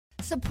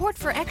Support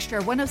for Extra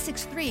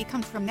 106.3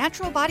 comes from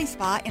Natural Body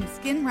Spa and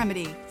Skin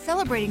Remedy,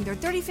 celebrating their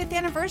 35th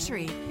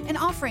anniversary and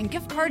offering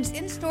gift cards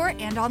in-store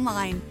and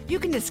online. You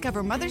can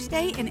discover Mother's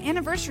Day and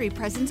anniversary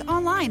presents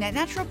online at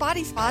Natural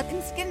Body Spa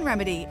and Skin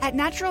Remedy at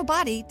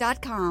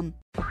naturalbody.com.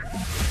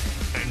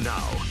 And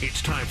now,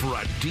 it's time for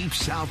a Deep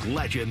South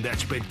legend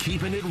that's been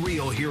keeping it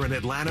real here in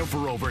Atlanta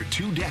for over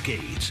 2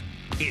 decades.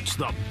 It's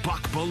the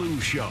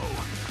Belue Show,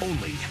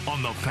 only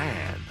on The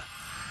Fan.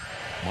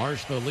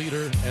 Marsh, the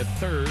leader at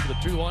third, the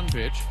 2-1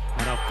 pitch,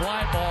 and a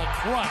fly ball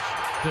crushed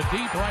to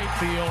deep right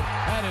field.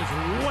 That is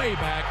way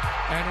back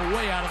and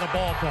way out of the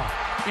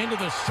ballpark. Into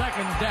the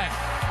second deck.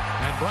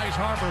 And Bryce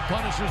Harper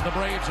punishes the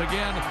Braves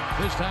again,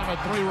 this time a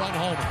 3-run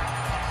homer.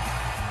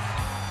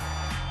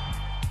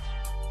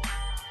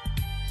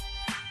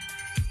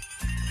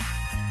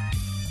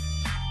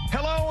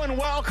 Hello and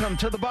welcome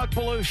to the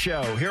Belue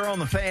Show here on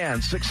The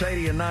Fan,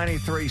 680 and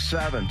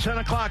 93.7. 10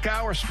 o'clock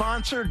hour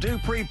sponsor,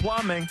 Dupree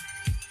Plumbing.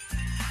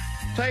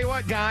 Tell you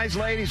what, guys,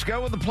 ladies,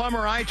 go with the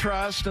plumber I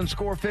trust and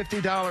score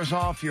 $50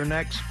 off your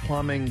next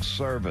plumbing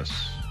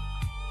service.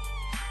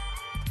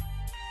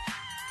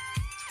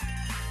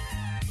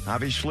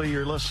 Obviously,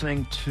 you're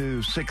listening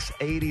to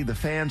 680 The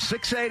Fan,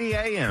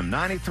 680 AM,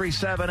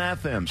 93.7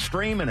 FM,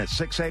 streaming at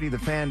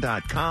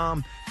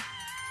 680thefan.com.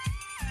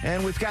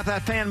 And we've got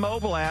that Fan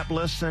mobile app.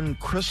 Listen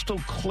crystal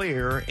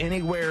clear,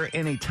 anywhere,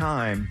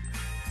 anytime.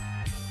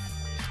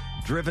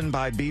 Driven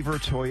by Beaver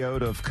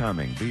Toyota of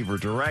Cumming. Beaver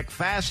Direct,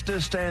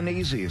 fastest and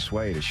easiest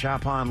way to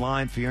shop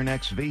online for your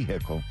next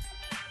vehicle.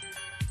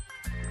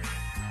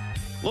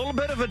 A little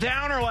bit of a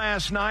downer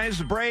last night as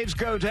the Braves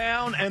go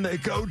down, and they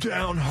go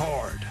down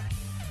hard.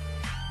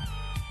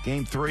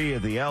 Game 3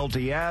 of the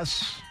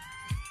LDS.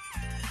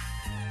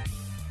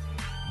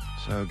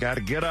 So got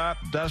to get up,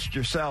 dust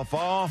yourself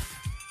off,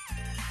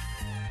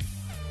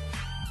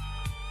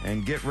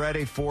 and get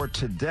ready for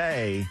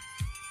today,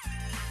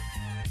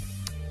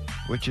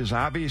 which is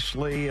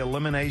obviously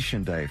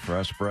Elimination Day for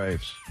us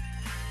Braves.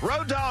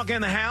 Road Dogg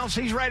in the house.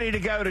 He's ready to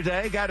go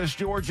today. Got his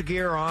Georgia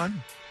gear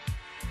on.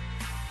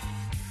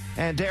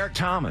 And Derek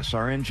Thomas,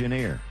 our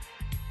engineer,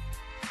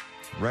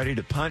 ready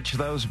to punch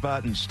those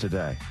buttons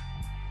today.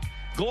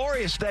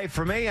 Glorious day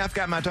for me. I've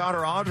got my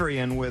daughter Audrey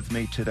in with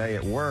me today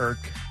at work.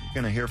 You're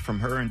going to hear from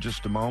her in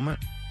just a moment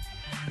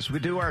as we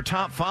do our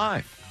top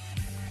 5.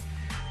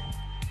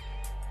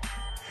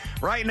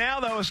 Right now,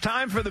 though, it's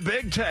time for the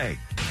Big Take.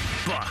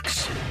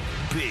 Bucks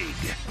Big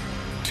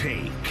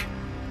Take.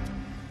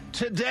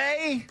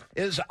 Today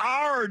is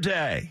our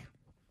day.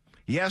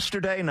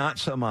 Yesterday, not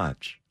so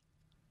much.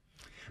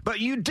 But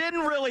you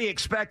didn't really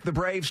expect the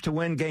Braves to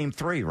win Game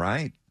 3,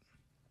 right?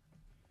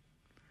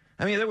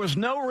 I mean, there was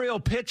no real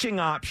pitching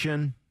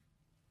option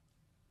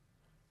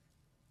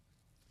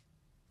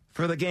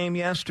for the game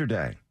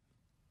yesterday.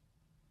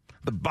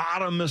 The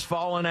bottom has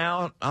fallen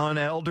out on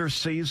Elder's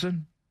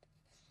season.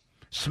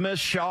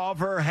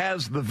 Smith-Shawver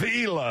has the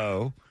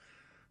velo,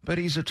 but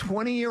he's a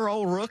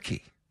 20-year-old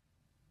rookie.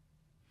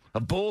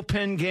 A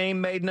bullpen game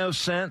made no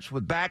sense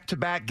with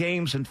back-to-back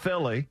games in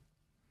Philly.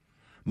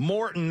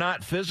 Morton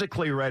not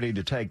physically ready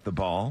to take the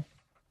ball.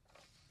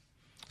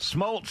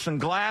 Smoltz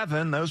and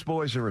Glavine, those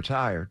boys are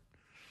retired.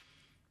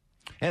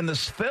 And the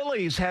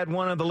Phillies had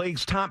one of the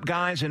league's top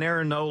guys in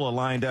Aaron Nola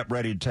lined up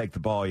ready to take the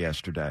ball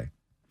yesterday.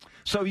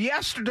 So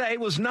yesterday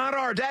was not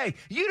our day.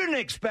 You didn't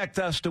expect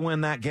us to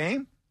win that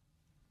game.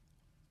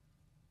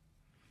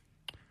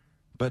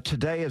 But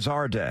today is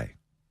our day.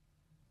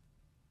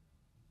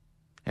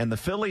 And the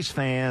Phillies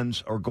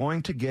fans are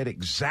going to get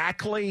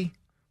exactly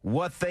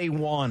what they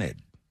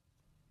wanted.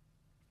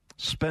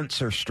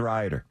 Spencer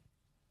Strider.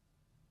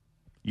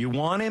 You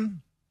want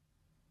him?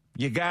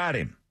 You got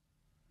him.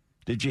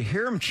 Did you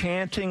hear him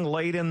chanting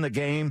late in the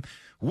game?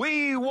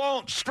 We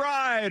want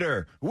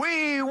Strider.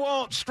 We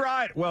want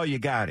Strider. Well, you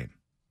got him.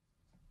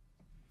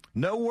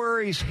 No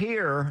worries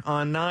here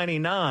on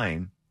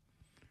 99.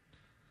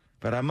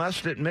 But I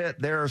must admit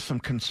there are some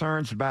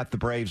concerns about the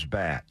Braves'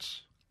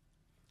 bats.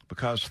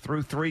 Because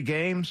through 3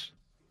 games,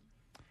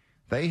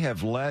 they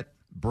have let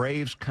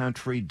Braves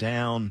country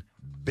down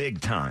big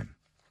time.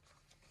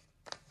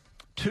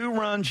 2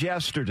 runs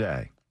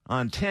yesterday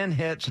on 10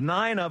 hits.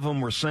 9 of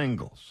them were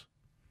singles.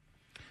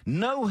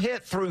 No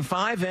hit through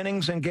 5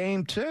 innings in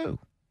Game 2.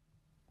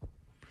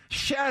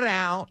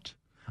 Shutout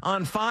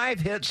on 5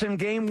 hits in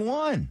Game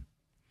 1.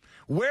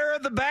 Where are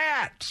the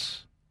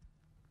bats?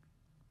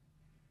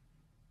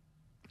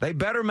 They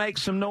better make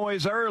some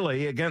noise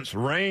early against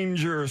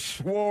Ranger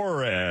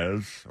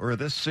Suarez, or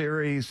this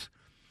series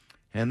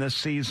and this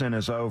season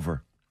is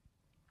over.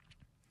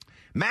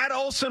 Matt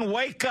Olson,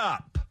 wake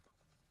up.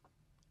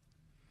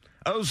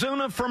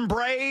 Ozuna from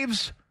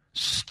Braves,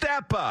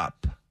 step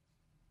up.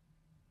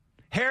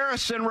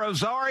 Harrison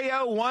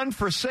Rosario, 1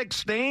 for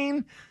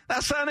 16.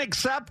 That's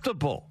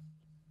unacceptable.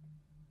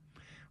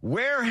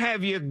 Where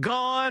have you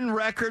gone,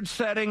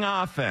 record-setting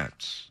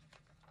offense?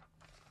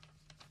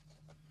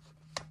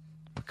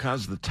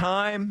 Because the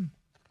time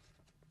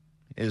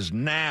is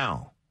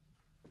now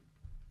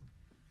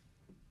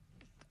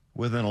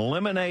with an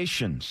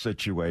elimination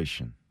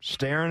situation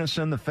staring us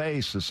in the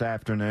face this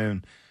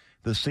afternoon,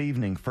 this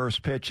evening.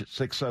 First pitch at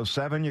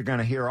 6:07. You're going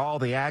to hear all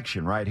the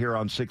action right here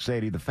on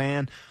 680 The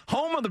Fan.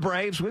 Home of the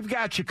Braves. We've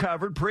got you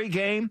covered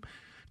pregame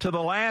to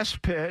the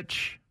last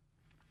pitch.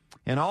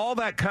 And all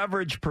that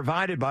coverage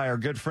provided by our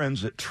good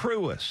friends at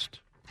Truist.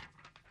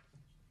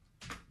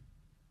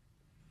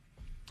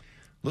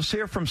 Let's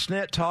hear from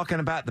Snit talking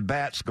about the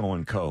bats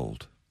going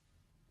cold.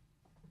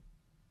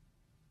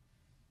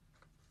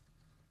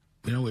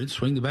 We didn't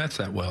swing the bats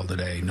that well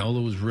today.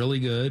 Nola was really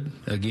good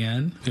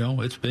again.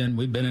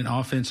 We've been an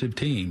offensive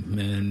team,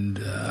 and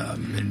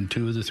in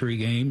 2 of the 3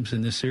 games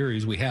in this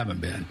series, we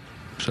haven't been.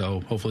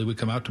 So hopefully we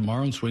come out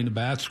tomorrow and swing the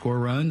bats, score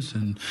runs,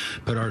 and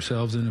put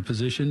ourselves in a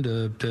position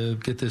to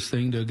get this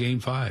thing to Game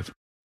 5.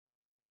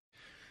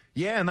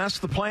 Yeah, and that's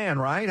the plan,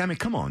 right? I mean,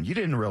 come on. You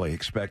didn't really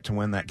expect to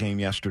win that game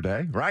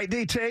yesterday, right,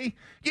 DT?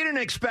 You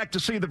didn't expect to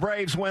see the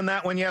Braves win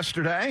that one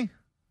yesterday?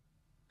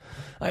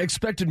 I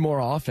expected more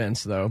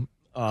offense, though.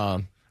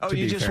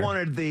 You just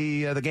wanted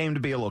the game to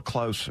be a little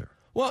closer.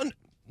 Well,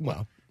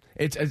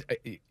 it's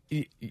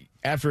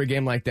after a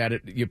game like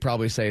that, you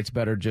probably say it's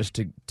better just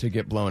to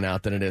get blown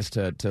out than it is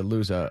to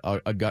lose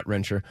a gut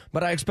wrencher.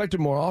 But I expected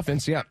more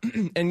offense, yeah,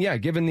 and yeah,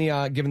 given the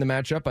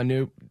matchup, I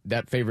knew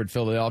that favored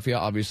Philadelphia.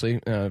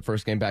 Obviously,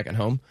 first game back at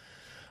home.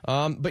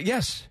 But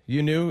yes,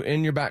 you knew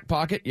in your back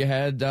pocket you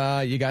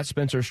got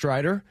Spencer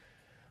Strider.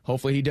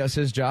 Hopefully, he does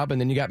his job,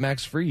 and then you got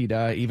Max Fried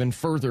even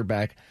further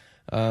back.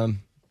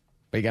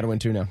 But you got to win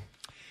 2 now.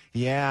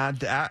 Yeah,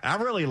 I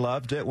really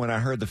loved it when I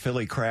heard the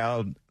Philly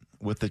crowd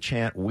with the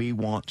chant, "We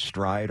want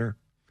Strider."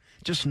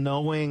 Just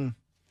knowing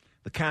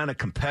the kind of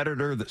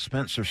competitor that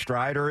Spencer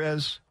Strider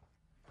is,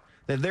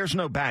 that there's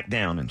no back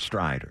down in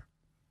Strider.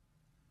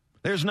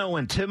 There's no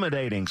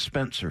intimidating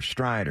Spencer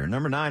Strider.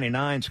 Number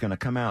 99 is going to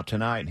come out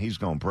tonight, and he's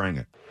going to bring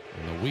it.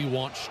 And the "We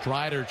want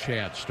Strider"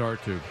 chant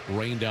start to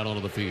rain down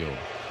onto the field.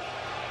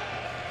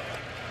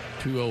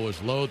 2-0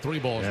 is low, 3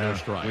 balls, no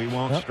strikes. We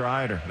want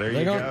Strider. There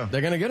you go.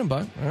 They're going to get him,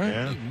 bud. All right.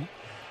 Yeah.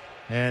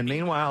 And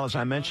meanwhile, as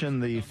I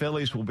mentioned, the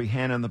Phillies will be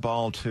handing the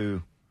ball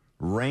to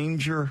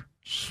Ranger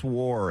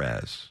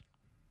Suarez,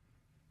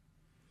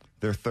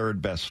 their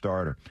third best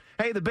starter.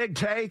 Hey, the Big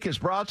Take is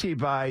brought to you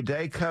by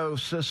Dayco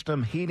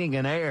System Heating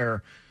and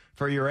Air.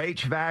 For your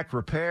HVAC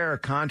repair,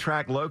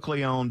 contract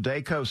locally owned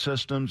Dayco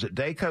Systems at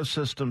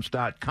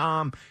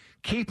daycosystems.com,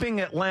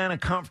 keeping Atlanta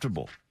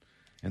comfortable.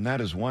 And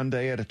that is one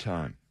day at a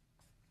time.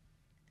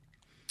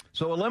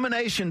 So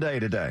Elimination Day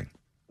today.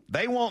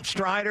 They want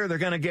Strider. They're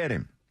going to get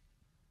him.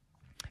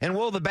 And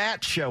will the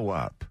bats show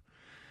up?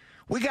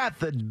 We got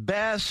the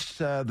best,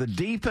 the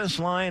deepest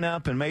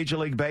lineup in Major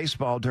League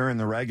Baseball during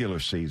the regular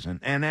season,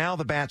 and now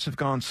the bats have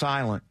gone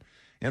silent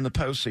in the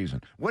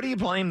postseason. What do you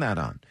blame that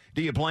on?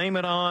 Do you blame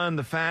it on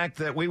the fact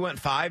that we went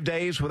 5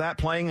 days without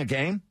playing a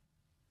game?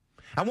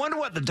 I wonder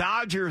what the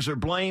Dodgers are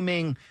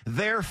blaming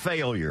their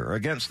failure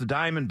against the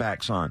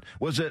Diamondbacks on.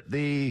 Was it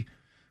the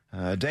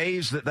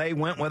days that they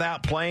went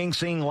without playing,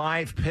 seeing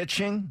live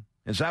pitching?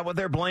 Is that what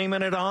they're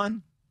blaming it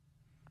on?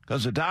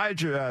 Because the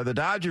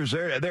Dodgers,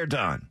 they're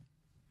done.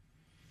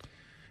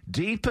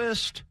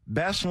 Deepest,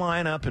 best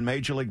lineup in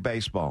Major League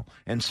Baseball,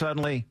 and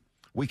suddenly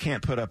we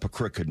can't put up a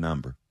crooked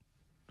number.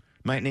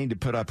 Might need to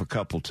put up a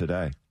couple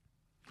today.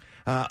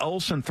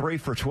 Olsen, 3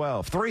 for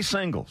 12. 3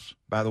 singles,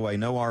 by the way,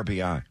 no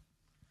RBI.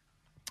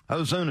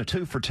 Ozuna,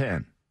 2 for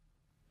 10.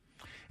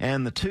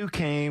 And the 2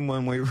 came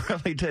when we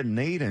really didn't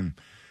need him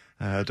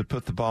to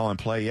put the ball in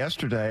play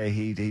yesterday.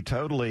 He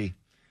totally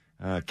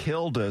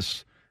killed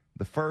us.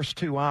 The first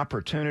 2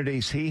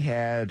 opportunities he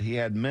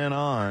had men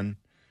on,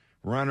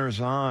 runners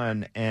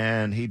on,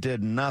 and he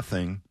did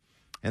nothing.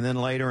 And then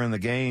later in the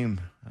game,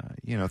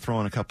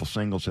 throwing a couple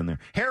singles in there.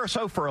 Harris,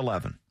 0 for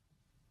 11.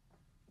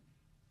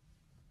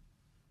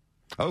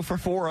 0 for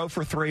 4, 0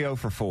 for 3, 0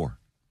 for 4.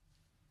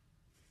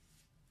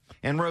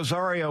 And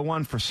Rosario,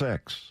 1 for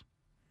 6.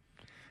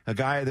 A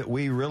guy that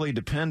we really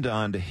depend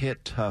on to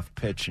hit tough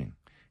pitching.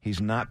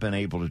 He's not been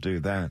able to do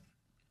that.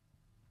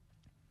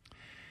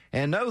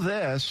 And know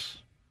this,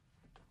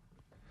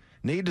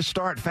 need to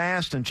start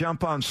fast and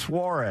jump on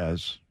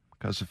Suarez,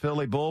 because the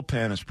Philly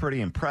bullpen is pretty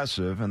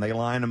impressive, and they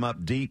line him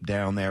up deep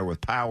down there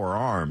with power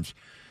arms.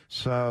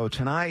 So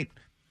tonight,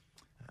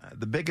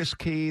 the biggest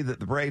key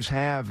that the Braves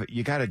have,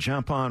 you got to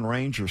jump on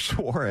Ranger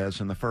Suarez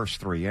in the first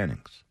 3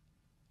 innings.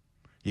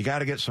 You got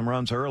to get some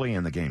runs early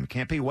in the game. You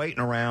can't be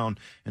waiting around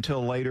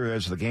until later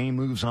as the game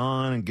moves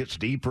on and gets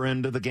deeper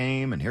into the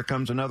game, and here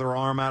comes another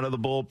arm out of the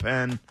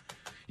bullpen.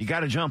 You got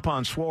to jump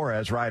on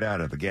Suarez right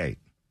out of the gate.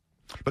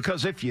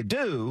 Because if you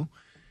do,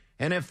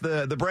 and if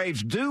the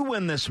Braves do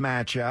win this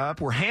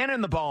matchup, we're handing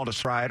the ball to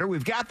Strider.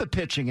 We've got the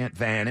pitching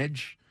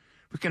advantage.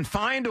 We can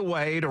find a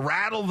way to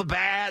rattle the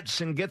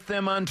bats and get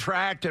them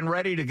untracked and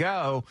ready to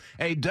go.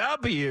 A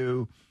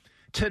W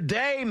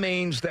today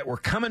means that we're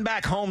coming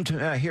back home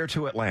here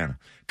to Atlanta,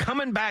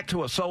 coming back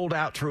to a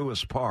sold-out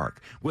Truist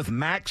Park with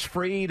Max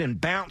Fried in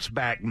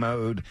bounce-back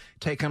mode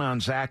taking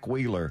on Zach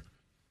Wheeler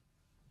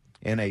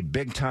in a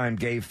big-time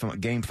Game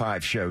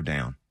 5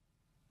 showdown.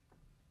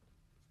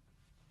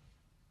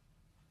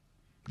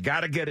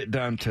 Got to get it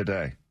done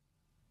today.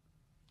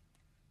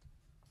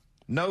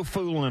 No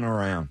fooling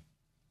around.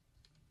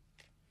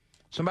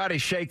 Somebody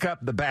shake up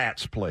the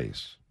bats,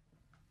 please.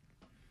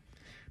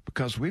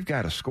 Because we've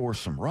got to score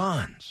some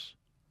runs.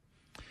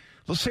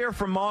 Let's hear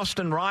from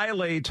Austin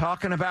Riley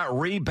talking about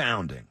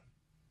rebounding.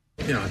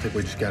 You know, I think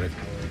we just got to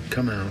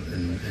come out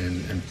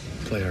and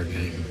play our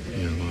game.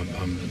 You know,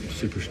 I'm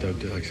super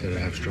stoked, like I said, to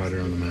have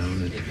Strider on the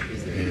mound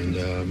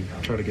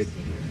and try to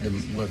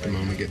let the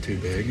moment get too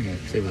big and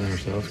stay within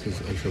ourselves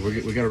because, like I said,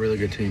 we got a really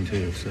good team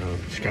too. So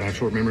just got to have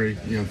short memory,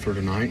 you know, for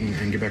tonight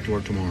and get back to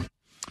work tomorrow.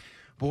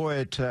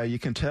 Boy, you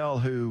can tell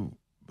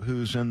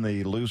who's in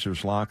the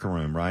loser's locker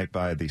room, right,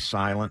 by the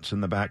silence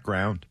in the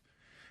background.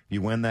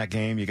 You win that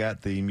game, you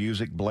got the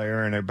music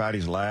blaring,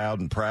 everybody's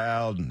loud and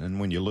proud, and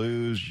when you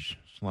lose,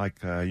 it's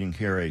like you can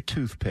hear a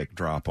toothpick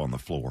drop on the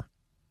floor.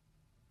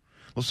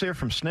 Let's hear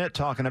from Snit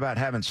talking about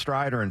having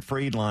Strider and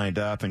Fried lined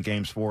up in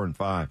games 4 and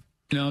 5.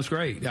 No, it's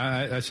great.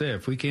 I say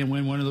if we can't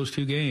win one of those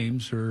two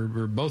games or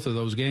both of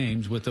those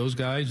games with those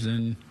guys,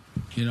 then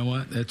you know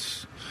what?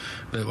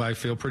 I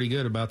feel pretty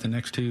good about the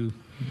next two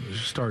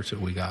starts that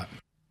we got.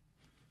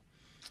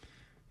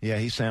 Yeah,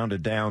 he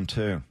sounded down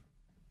too.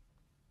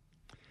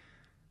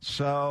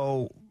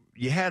 So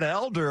you had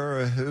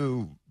Elder,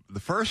 who the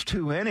first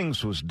 2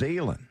 innings was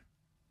dealing.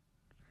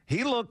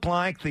 He looked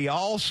like the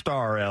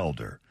all-star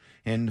Elder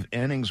in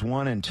innings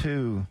 1 and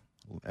 2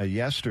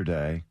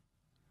 yesterday.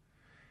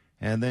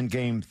 And then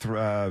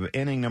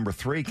inning number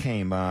 3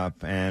 came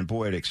up, and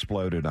boy, it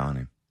exploded on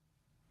him.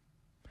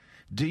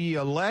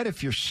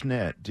 If you're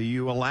Snit, do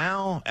you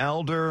allow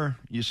Elder,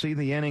 you see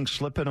the inning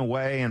slipping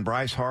away and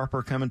Bryce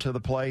Harper coming to the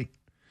plate?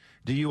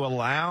 Do you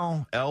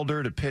allow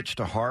Elder to pitch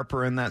to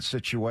Harper in that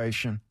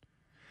situation?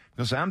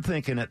 Because I'm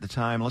thinking at the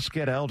time, let's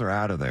get Elder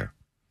out of there.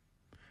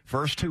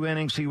 First 2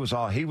 innings, he was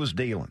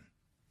dealing.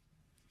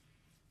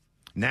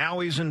 Now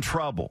he's in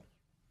trouble.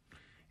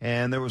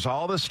 And there was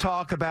all this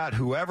talk about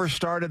whoever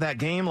started that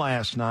game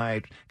last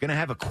night going to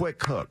have a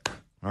quick hook,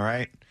 all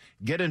right?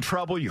 Get in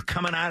trouble, you're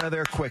coming out of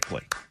there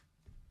quickly.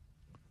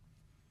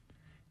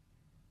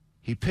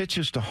 He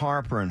pitches to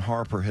Harper, and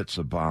Harper hits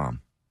a bomb.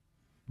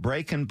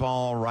 Breaking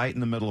ball right in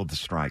the middle of the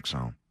strike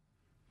zone.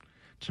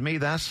 To me,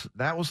 that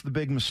was the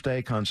big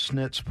mistake on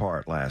Snit's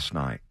part last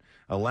night,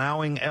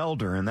 allowing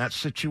Elder in that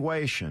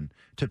situation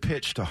to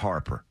pitch to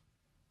Harper.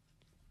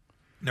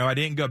 No, I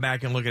didn't go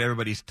back and look at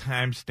everybody's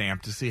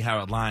timestamp to see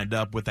how it lined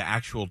up with the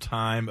actual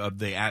time of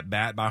the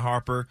at-bat by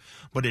Harper,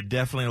 but it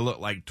definitely looked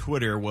like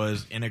Twitter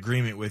was in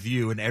agreement with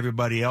you and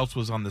everybody else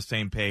was on the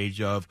same page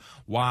of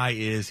why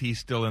is he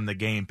still in the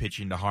game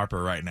pitching to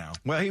Harper right now.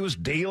 Well, he was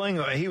dealing.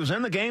 He was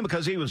in the game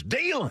because he was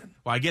dealing.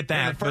 Well, I get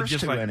that, but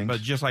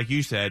just like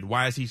you said,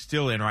 why is he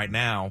still in right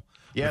now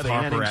with the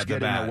Harper innings at the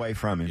getting bat? away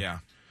from him.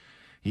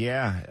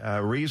 Yeah,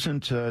 reason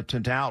to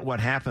doubt what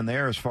happened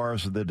there as far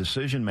as the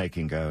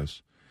decision-making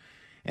goes.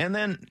 And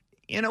then,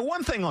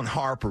 one thing on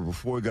Harper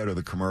before we go to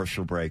the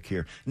commercial break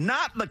here,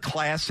 not the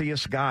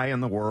classiest guy in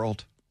the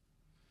world.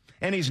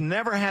 And he's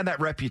never had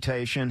that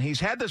reputation. He's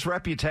had this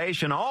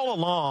reputation all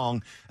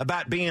along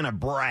about being a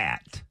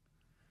brat.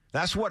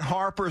 That's what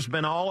Harper's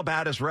been all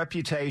about, his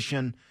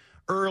reputation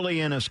early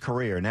in his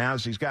career. Now,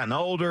 as he's gotten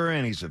older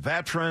and he's a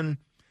veteran,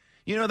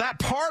 that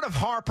part of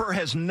Harper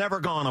has never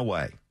gone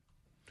away.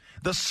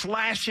 The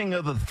slashing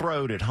of the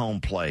throat at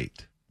home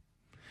plate.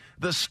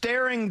 The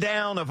staring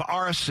down of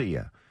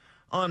Arcia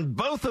on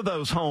both of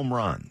those home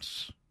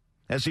runs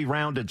as he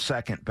rounded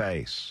second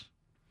base.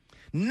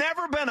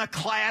 Never been a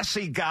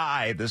classy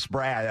guy, this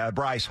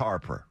Bryce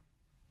Harper.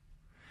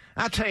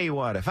 I tell you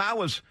what, if I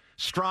was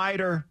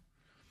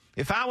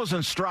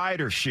in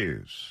Strider's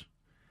shoes,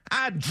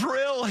 I'd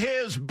drill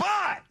his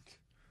butt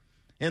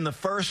in the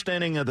first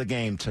inning of the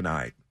game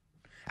tonight.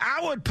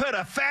 I would put a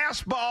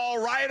fastball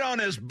right on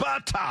his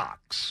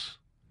buttocks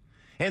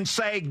and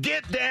say,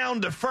 get down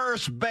to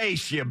first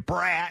base, you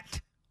brat.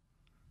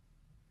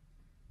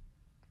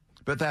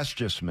 But that's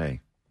just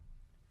me.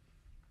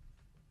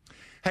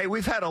 Hey,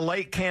 we've had a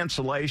late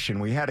cancellation.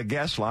 We had a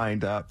guest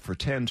lined up for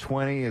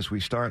 10:20 as we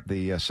start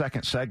the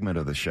second segment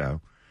of the show.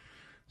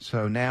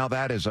 So now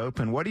that is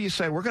open. What do you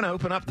say? We're going to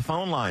open up the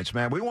phone lines,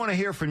 man. We want to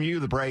hear from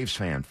you, the Braves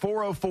fan.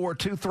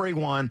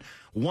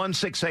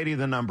 404-231-1680,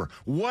 the number.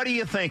 What are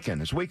you thinking?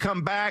 As we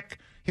come back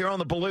here on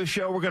the Belue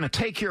Show, we're going to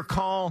take your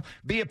call,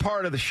 be a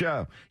part of the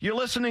show. You're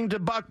listening to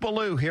Buck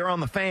Belue here on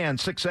the Fan,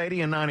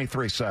 680 and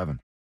 93.7.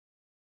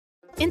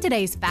 In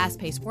today's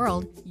fast-paced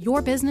world,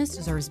 your business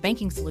deserves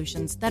banking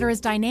solutions that are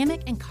as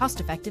dynamic and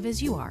cost-effective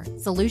as you are.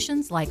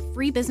 Solutions like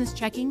free business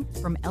checking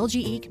from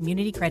LGE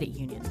Community Credit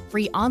Union,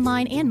 free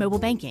online and mobile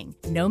banking,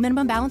 no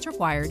minimum balance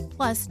required,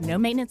 plus no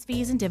maintenance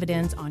fees and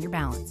dividends on your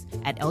balance.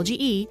 At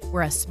LGE,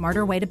 we're a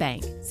smarter way to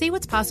bank. See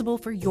what's possible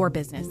for your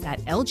business at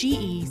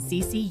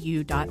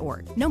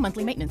lgeccu.org. No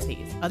monthly maintenance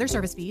fees. Other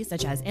service fees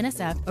such as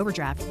NSF,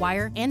 overdraft,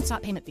 wire, and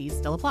stop payment fees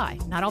still apply.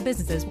 Not all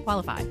businesses will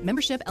qualify.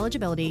 Membership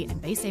eligibility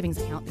and base savings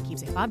account that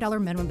keeps a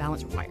 $5 minimum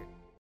balance required.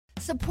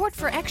 Support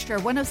for Extra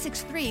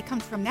 106.3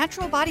 comes from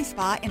Natural Body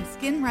Spa and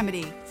Skin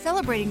Remedy,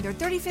 celebrating their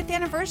 35th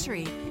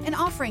anniversary and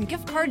offering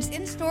gift cards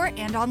in-store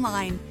and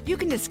online. You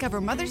can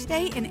discover Mother's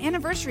Day and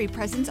anniversary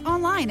presents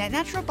online at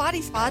Natural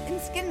Body Spa and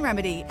Skin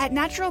Remedy at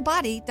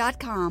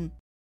naturalbody.com.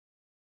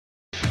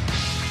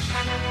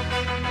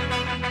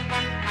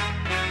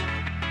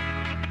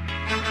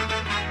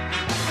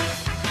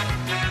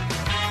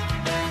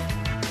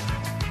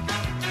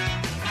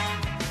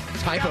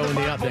 Typo in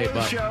the update,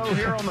 but show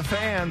here on the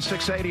Fan,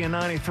 680 and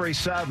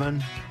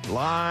 93.7,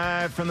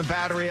 live from the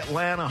Battery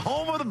Atlanta,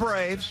 home of the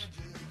Braves.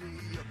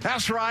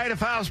 That's right.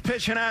 If I was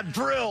pitching at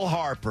drill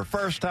Harper,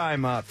 first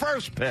time up,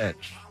 first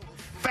pitch,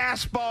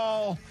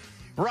 fastball,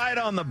 right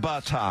on the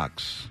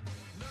buttocks.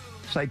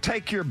 Say,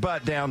 take your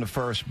butt down to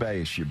first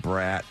base, you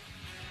brat.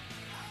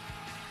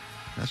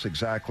 That's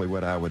exactly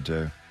what I would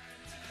do.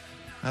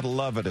 I'd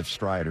love it if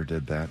Strider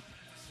did that.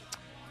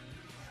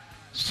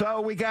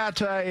 So we got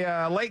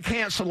a late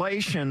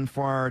cancellation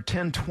for our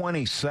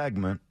 1020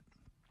 segment.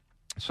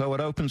 So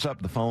it opens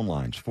up the phone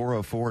lines,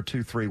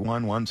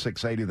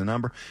 404-231-1680, the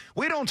number.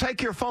 We don't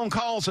take your phone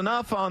calls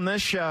enough on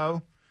this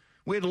show.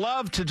 We'd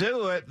love to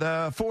do it.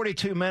 The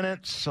 42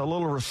 minutes, a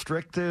little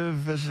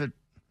restrictive as it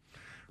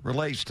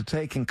relates to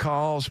taking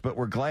calls, but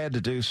we're glad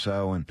to do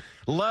so and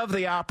love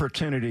the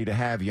opportunity to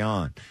have you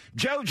on.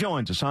 Joe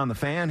joins us on the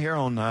Fan here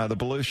on the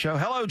Belue Show.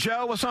 Hello,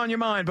 Joe. What's on your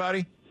mind,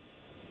 buddy?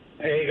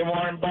 Hey, good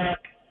morning, Buck.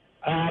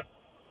 I'm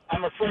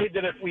afraid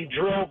that if we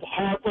drill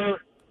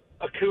Harper,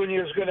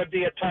 Acuna is going to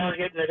be a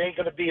target, and it ain't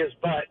going to be his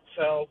butt.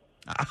 So,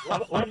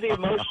 love the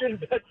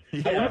emotion, but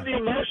yeah. I love the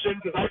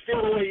emotion because I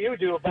feel the way you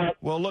do about.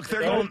 Well, look,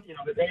 they're going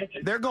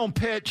to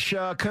pitch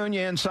Acuna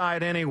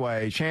inside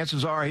anyway.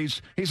 Chances are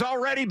he's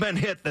already been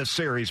hit this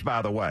series,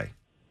 by the way.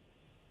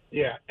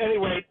 Yeah.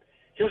 Anyway,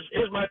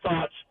 here's my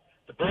thoughts.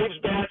 The Braves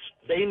bats,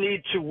 they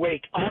need to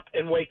wake up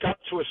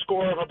to a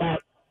score of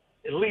about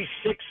at least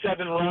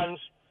 6-7 runs.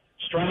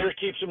 Strider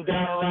keeps them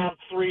down around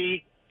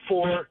 3-4.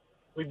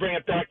 We bring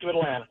it back to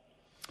Atlanta.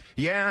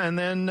 Yeah, and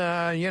then,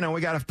 we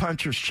got a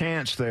puncher's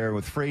chance there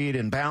with Fried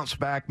in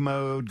bounce-back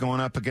mode going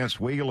up against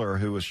Wheeler,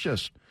 who was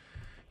just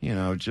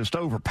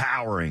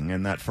overpowering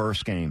in that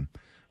first game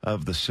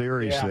of the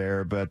series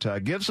there.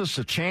 But gives us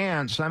a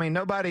chance. I mean,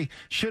 nobody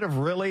should have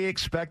really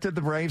expected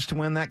the Braves to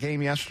win that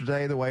game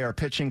yesterday the way our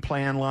pitching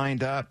plan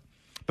lined up.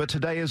 But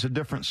today is a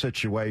different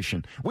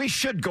situation. We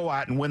should go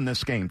out and win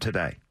this game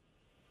today.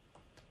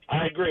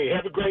 I agree.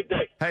 Have a great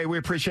day. Hey, we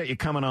appreciate you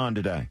coming on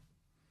today.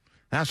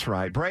 That's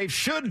right. Braves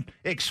should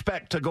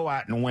expect to go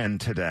out and win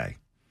today.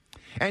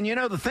 And,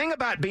 the thing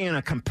about being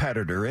a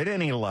competitor at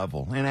any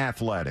level in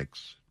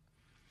athletics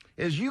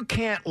is you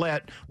can't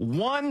let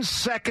 1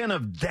 second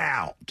of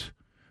doubt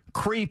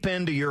creep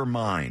into your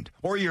mind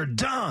or you're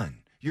done.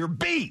 You're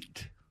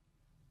beat.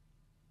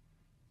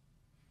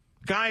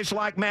 Guys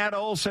like Matt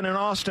Olson and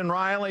Austin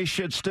Riley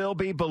should still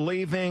be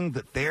believing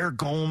that they're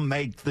going to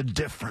make the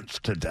difference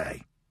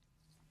today.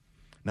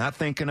 Not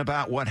thinking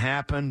about what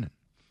happened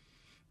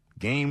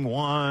game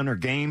 1 or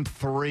game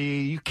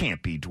 3. You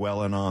can't be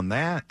dwelling on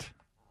that.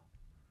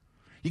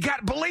 You got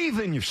to believe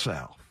in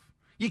yourself.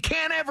 You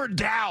can't ever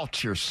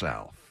doubt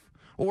yourself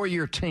or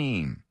your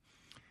team,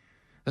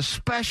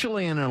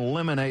 especially in an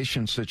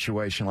elimination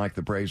situation like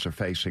the Braves are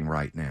facing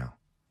right now.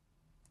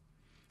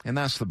 And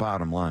that's the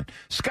bottom line.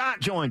 Scott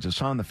joins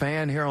us on the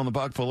Fan here on the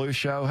Buck Belue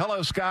Show.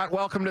 Hello, Scott.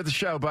 Welcome to the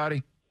show,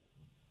 buddy.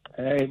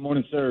 Hey,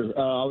 morning, sir.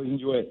 Always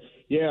enjoy it.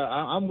 Yeah,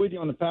 I'm with you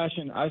on the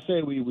passion. I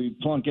say we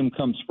plunk him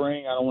come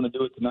spring. I don't want to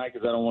do it tonight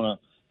because I don't want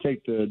to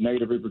take the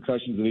negative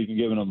repercussions of even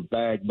giving him a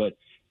bag. But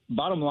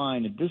bottom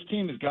line, if this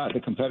team has got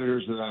the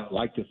competitors that I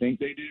like to think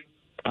they do,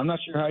 I'm not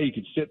sure how you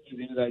could sit through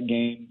the end of that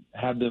game,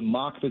 have them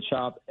mock the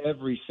chop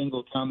every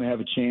single time they have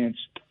a chance,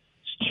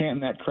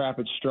 chanting that crap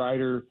at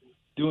Strider,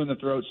 doing the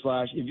throat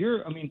slash.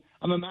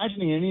 I'm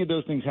imagining any of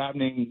those things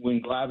happening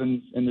when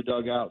Glavin's in the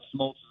dugout,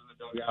 Smoltz is in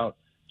the dugout,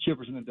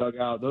 Chipper's in the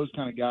dugout, those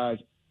kind of guys.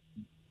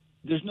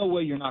 There's no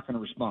way you're not going to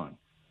respond.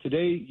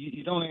 Today,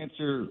 you don't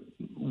answer.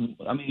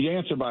 You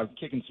answer by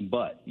kicking some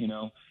butt,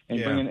 and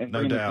bringing the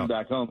team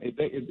back home.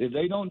 If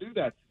they don't do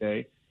that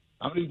today,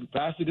 I'm going to be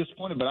vastly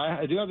disappointed. But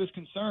I do have this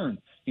concern.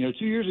 2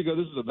 years ago,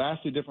 this was a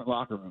vastly different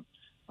locker room,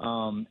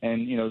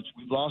 and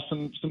we've lost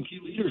some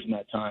key leaders in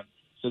that time.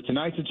 So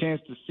tonight's a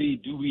chance to see,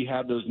 do we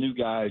have those new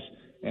guys?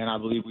 And I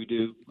believe we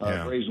do.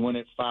 Braves win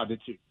it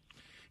 5-2.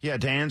 Yeah,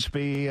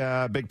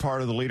 Dansby, big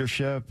part of the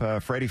leadership.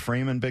 Freddie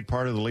Freeman, big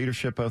part of the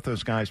leadership. Both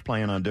those guys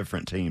playing on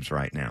different teams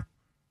right now.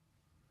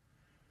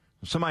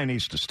 Somebody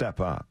needs to step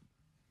up.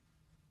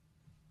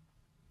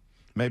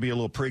 Maybe a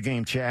little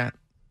pregame chat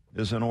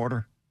is in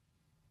order.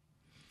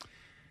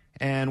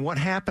 And what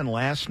happened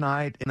last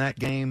night in that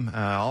game,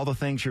 all the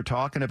things you're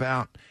talking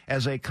about,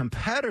 as a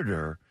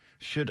competitor,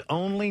 should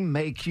only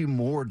make you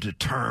more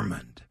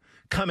determined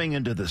coming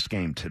into this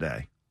game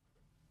today.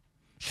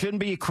 Shouldn't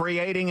be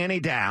creating any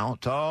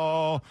doubt.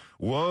 Oh,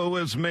 woe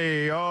is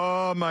me.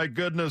 Oh, my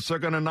goodness, they're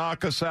going to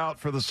knock us out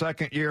for the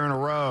second year in a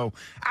row.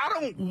 I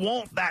don't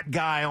want that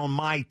guy on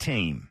my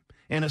team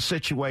in a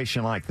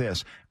situation like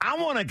this. I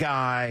want a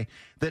guy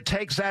that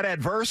takes that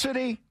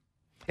adversity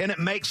and it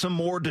makes him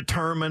more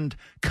determined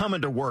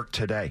coming to work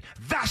today.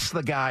 That's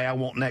the guy I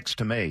want next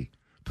to me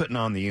putting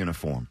on the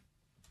uniform.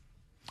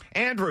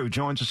 Andrew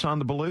joins us on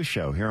the Belue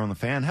Show here on The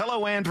Fan.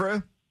 Hello,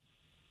 Andrew.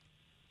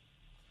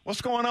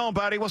 What's going on,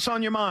 buddy? What's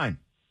on your mind?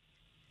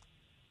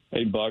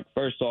 Hey, Buck.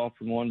 First off,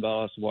 from one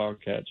about us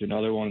Wildcats,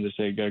 another wanted to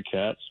say go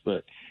Cats,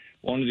 but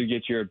wanted to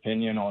get your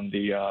opinion on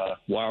the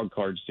wild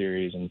card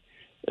series and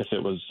if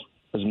it was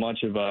as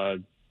much of a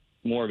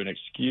more of an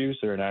excuse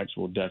or an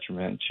actual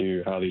detriment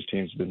to how these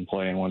teams have been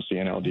playing once the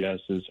NLDS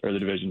or the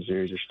division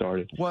series are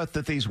started. What,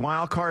 that these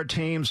wild card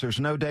teams, there's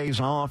no days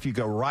off. You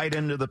go right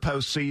into the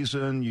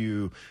postseason.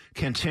 You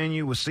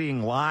continue with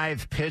seeing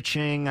live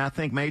pitching. I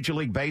think Major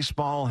League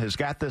Baseball has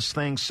got this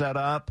thing set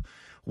up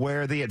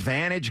where the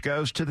advantage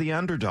goes to the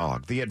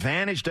underdog. The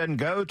advantage doesn't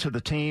go to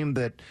the team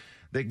that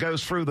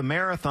goes through the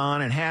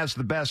marathon and has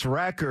the best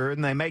record,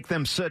 and they make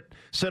them sit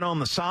on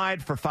the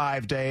side for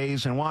 5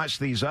 days and watch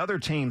these other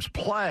teams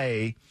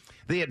play.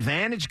 The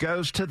advantage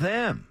goes to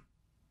them.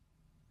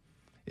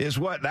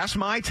 That's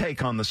my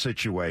take on the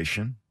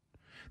situation.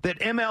 That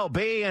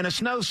MLB, and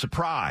it's no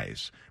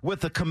surprise,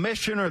 with the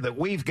commissioner that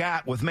we've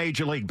got with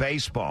Major League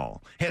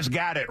Baseball, has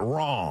got it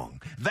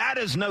wrong. That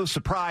is no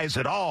surprise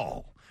at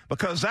all,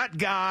 because that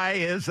guy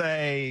is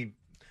a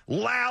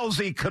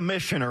lousy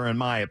commissioner, in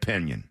my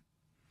opinion.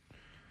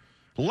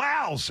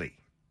 Lousy.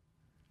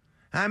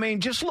 I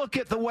mean, just look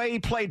at the way he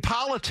played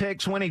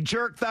politics when he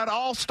jerked that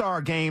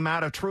All-Star game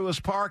out of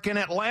Truist Park in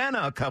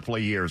Atlanta a couple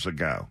of years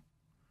ago.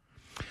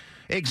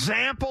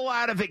 Example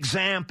out of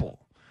example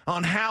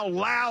on how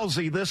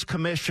lousy this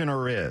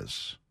commissioner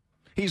is.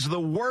 He's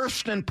the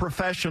worst in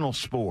professional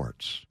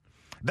sports.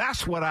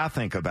 That's what I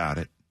think about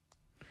it.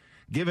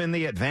 Giving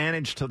the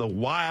advantage to the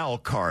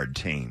wild card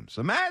teams.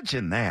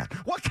 Imagine that.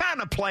 What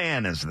kind of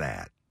plan is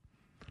that?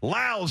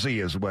 Lousy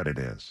is what it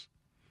is.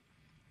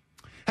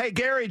 Hey,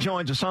 Gary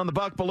joins us on the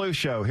Buck Belue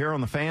Show here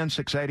on the Fan,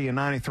 680 and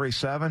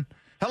 93.7.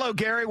 Hello,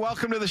 Gary.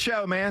 Welcome to the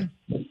show, man.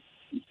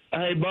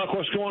 Hey, Buck,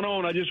 what's going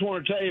on? I just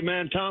want to tell you,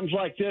 man, times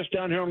like this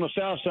down here on the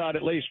south side,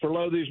 at least for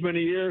low these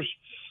many years,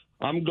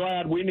 I'm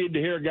glad we need to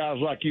hear guys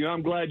like you.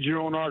 I'm glad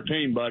you're on our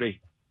team,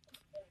 buddy.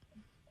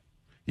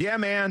 Yeah,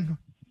 man.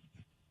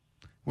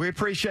 We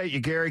appreciate you,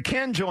 Gary.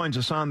 Ken joins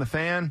us on the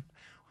Fan.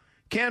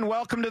 Ken,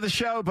 welcome to the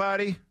show,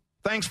 buddy.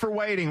 Thanks for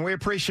waiting. We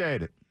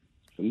appreciate it.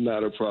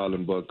 Not a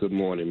problem, Buck. Good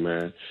morning,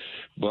 man.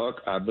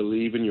 Buck, I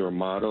believe in your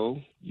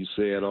motto. You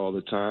say it all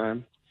the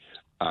time.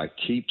 I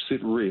keeps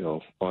it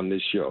real on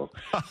this show.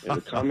 And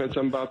the comments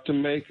I'm about to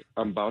make,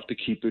 I'm about to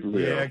keep it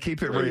real. Yeah,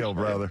 keep it real,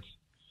 brother.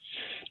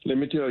 Let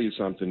me tell you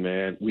something,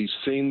 man. We've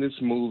seen this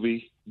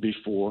movie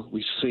before.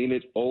 We've seen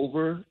it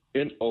over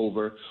and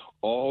over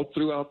all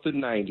throughout the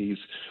 90s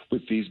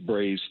with these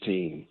Braves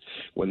team.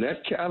 When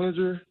that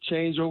calendar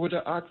changed over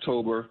to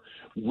October,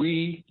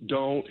 we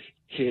don't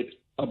hit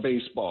a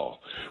baseball.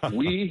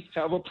 We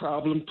have a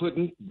problem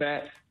putting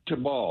bat to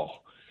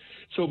ball.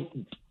 So,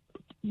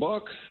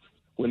 Buck,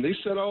 when they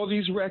set all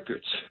these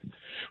records,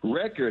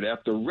 record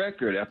after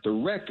record after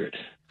record,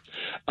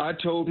 I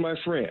told my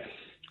friend,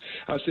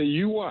 I said,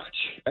 you watch,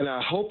 and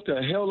I hope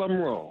the hell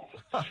I'm wrong,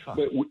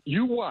 but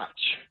you watch.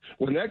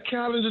 When that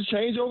calendar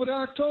change over to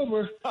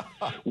October,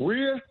 we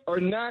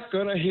are not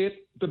going to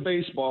hit the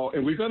baseball,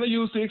 and we're going to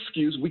use the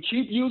excuse. We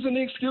keep using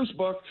the excuse,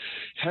 Buck,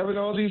 having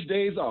all these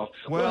days off.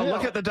 Well,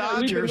 look at the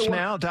Dodgers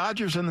now.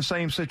 Dodgers in the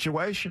same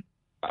situation.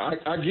 I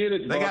get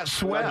it, They Buck. got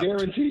swept. I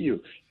guarantee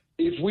you,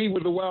 if we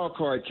were the wild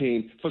card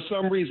team, for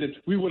some reason,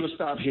 we would have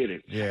stopped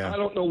hitting. Yeah. I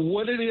don't know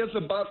what it is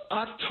about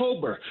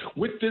October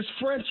with this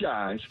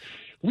franchise.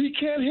 We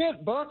can't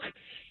hit, Buck.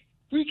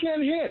 We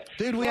can't hit.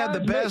 Dude, we had the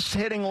best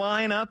hitting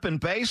lineup in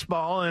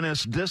baseball, and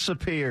it's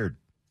disappeared.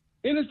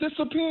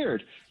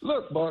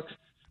 Look, Buck,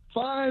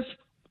 5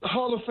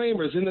 Hall of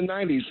Famers in the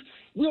 90s.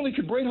 We only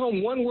could bring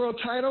home 1 world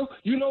title.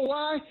 You know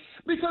why?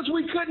 Because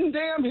we couldn't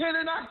damn hit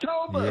in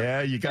October.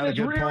 Yeah, you got a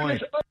good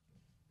point.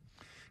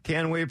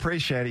 Ken, we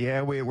appreciate it.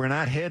 Yeah, we're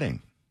not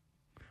hitting.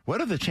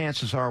 What are the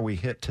chances are we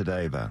hit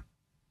today, though?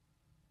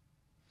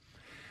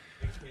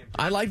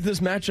 I liked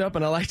this matchup,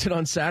 and I liked it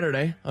on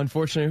Saturday,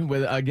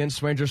 unfortunately,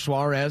 against Ranger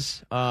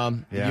Suarez.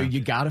 You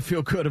got to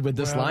feel good with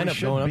this lineup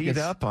going up. Beat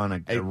up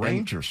on a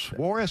Ranger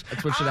Suarez.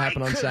 That's what should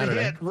happen on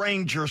Saturday. Hit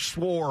Ranger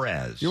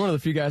Suarez. You're one of the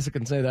few guys that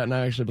can say that, and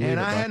I actually believe it. And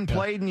I hadn't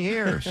played in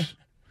years.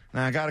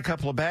 Now, I got a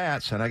couple of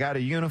bats, and I got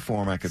a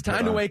uniform I could put on.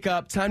 Time to wake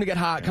up, time to get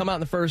hot, come out in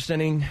the first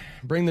inning,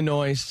 bring the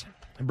noise,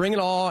 bring it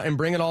all, and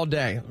bring it all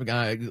day.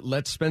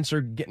 Let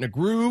Spencer get in a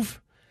groove.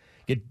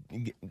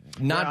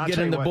 Not get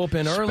in the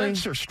bullpen early.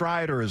 Spencer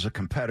Strider is a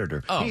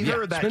competitor. Oh, he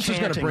heard that Spencer's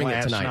going to bring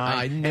it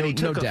tonight. And he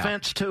took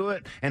offense to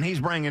it, and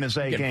he's bringing his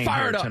A game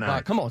fired here up,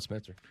 tonight. Come on,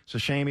 Spencer. It's a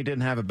shame he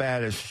didn't have a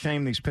bat. It's a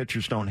shame these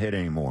pitchers don't hit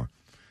anymore.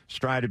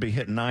 Strider be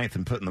hitting ninth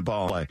and putting the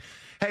ball away.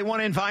 Hey, want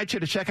to invite you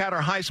to check out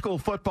our high school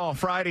football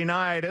Friday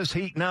night. It's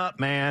heating up,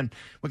 man.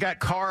 We got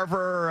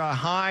Carver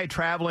High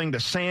traveling to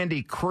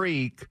Sandy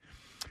Creek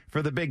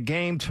for the big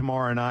game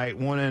tomorrow night.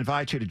 Want to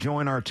invite you to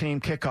join our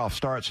team. Kickoff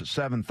starts at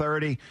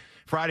 7:30.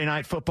 Friday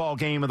night football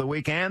game of the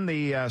week and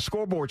the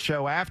scoreboard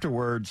show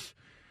afterwards,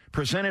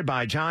 presented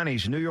by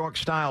Johnny's New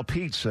York-style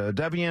pizza,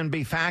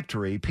 WNB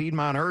Factory,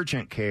 Piedmont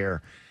Urgent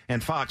Care,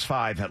 and Fox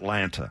 5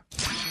 Atlanta.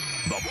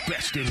 The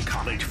best in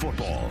college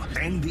football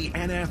and the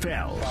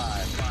NFL.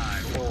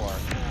 5, 4,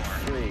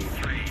 3,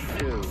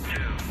 2,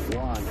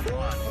 1.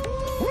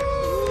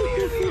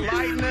 Woo!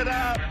 Lighten it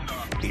up.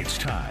 It's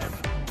time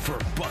for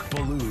Buck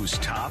Belue's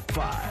Top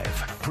 5.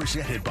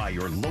 Presented by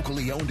your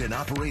locally owned and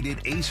operated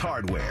Ace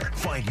Hardware.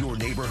 Find your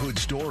neighborhood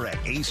store at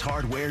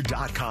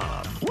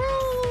acehardware.com.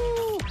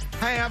 Woo!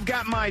 Hey, I've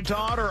got my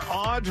daughter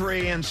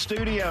Audrey in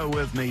studio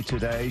with me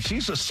today.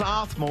 She's a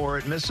sophomore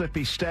at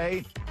Mississippi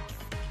State.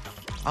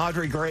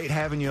 Audrey, great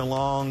having you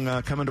along,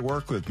 coming to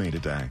work with me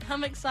today.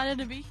 I'm excited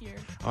to be here.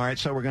 All right,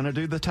 so we're going to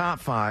do the top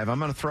 5. I'm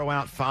going to throw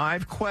out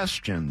 5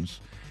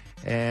 questions,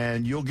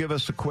 and you'll give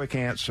us a quick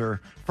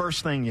answer.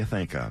 First thing you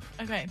think of.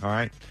 Okay. All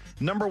right.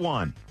 Number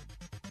 1,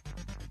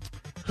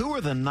 who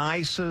are the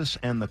nicest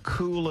and the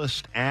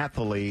coolest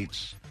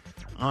athletes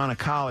on a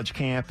college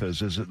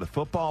campus? Is it the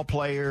football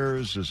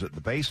players? Is it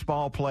the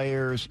baseball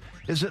players?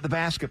 Is it the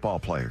basketball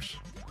players?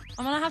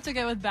 I'm going to have to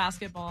go with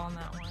basketball on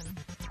that one.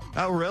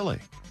 Oh, really?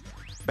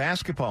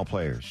 Basketball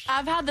players.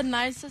 I've had the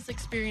nicest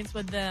experience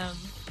with them.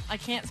 I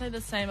can't say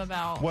the same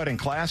about... What, in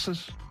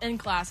classes? In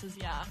classes,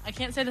 yeah. I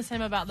can't say the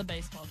same about the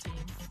baseball team.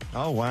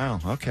 Oh, wow.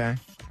 Okay.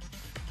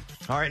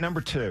 All right,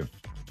 number 2.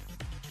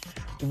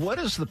 What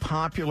is the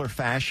popular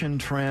fashion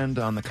trend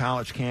on the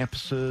college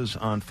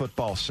campuses on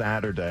football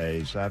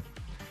Saturdays? I've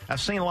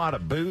seen a lot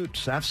of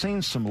boots. I've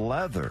seen some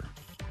leather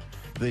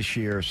this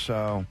year.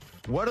 So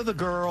what are the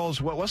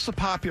girls, what's the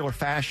popular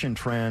fashion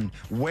trend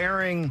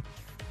wearing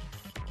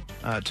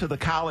to the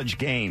college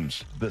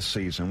games this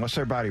season? What's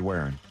everybody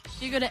wearing?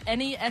 If you go to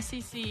any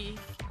SEC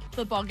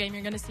football game,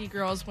 you're going to see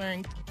girls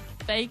wearing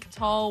fake,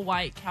 tall,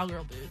 white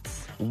cowgirl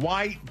boots.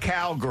 White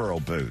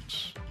cowgirl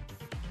boots.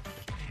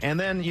 And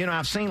then,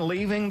 I've seen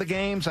leaving the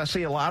games, I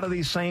see a lot of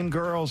these same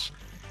girls,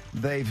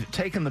 they've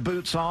taken the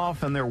boots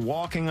off and they're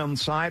walking on the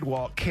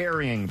sidewalk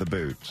carrying the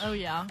boots. Oh,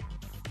 yeah.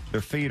 Their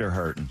feet are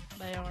hurting.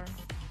 They are.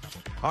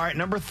 All right,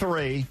 number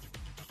 3.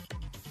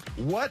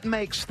 What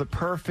makes the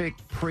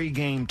perfect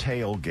pregame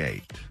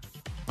tailgate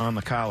on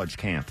the college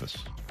campus?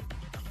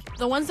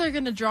 The ones that are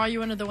going to draw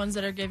you in are the ones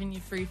that are giving you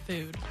free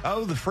food.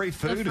 Oh, the free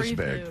food is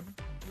big. Food.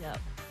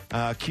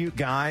 Yep. Cute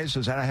guys,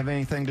 does that have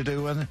anything to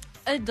do with it?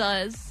 It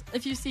does.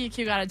 If you see a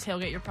cute guy at a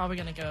tailgate, you're probably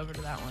going to go over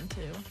to that one,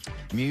 too.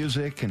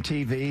 Music and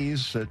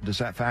TVs, does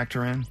that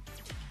factor in?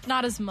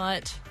 Not as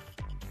much.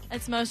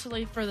 It's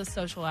mostly for the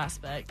social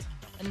aspect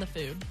and the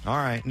food. All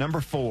right, number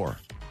 4.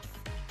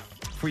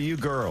 For you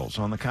girls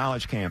on the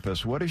college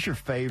campus, what is your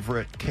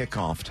favorite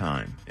kickoff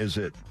time? Is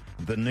it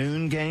the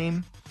noon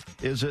game?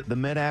 Is it the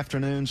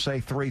mid-afternoon,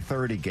 say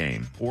 3:30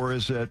 game? Or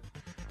is it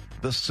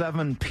the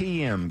 7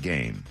 p.m.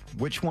 game?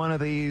 Which one of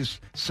these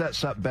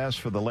sets up best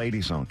for the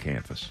ladies on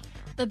campus?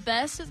 The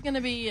best is going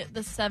to be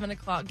the 7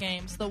 o'clock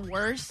games. The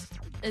worst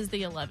is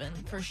the 11,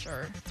 for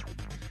sure.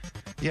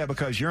 Yeah,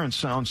 because you're on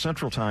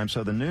Central Time,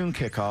 so the noon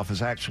kickoff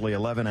is actually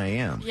 11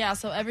 a.m. Yeah,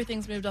 so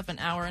everything's moved up an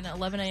hour, and at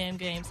 11 a.m.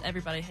 games,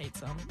 everybody hates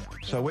them.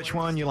 So which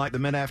one? You like the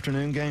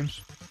mid-afternoon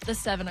games? The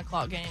 7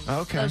 o'clock games.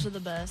 Okay. Those are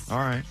the best. All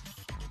right.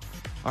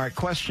 All right,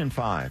 question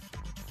 5.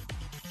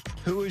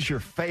 Who is your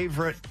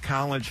favorite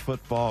college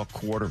football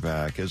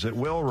quarterback? Is it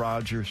Will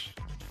Rogers?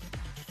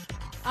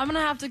 I'm going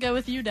to have to go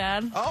with you,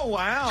 Dad. Oh,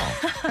 wow.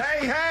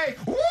 Hey,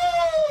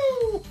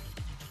 woo!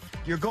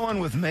 You're going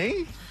with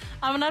me?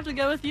 I'm going to have to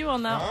go with you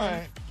on that one. All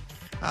right.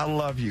 I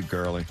love you,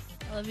 girlie.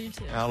 I love you,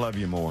 too. I love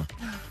you more.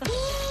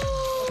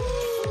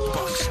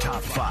 Buck's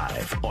Top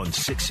 5 on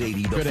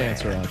 680 The Good Fan,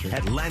 answer, Audrey.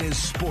 Atlanta's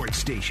sports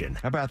station.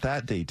 How about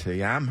that,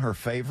 DT? I'm her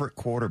favorite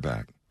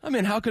quarterback. I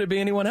mean, how could it be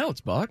anyone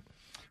else, Buck?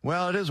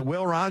 Well, it is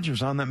Will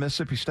Rogers on that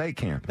Mississippi State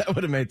campus. That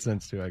would have made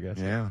sense, too, I guess.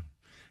 Yeah.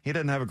 He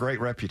doesn't have a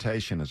great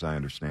reputation, as I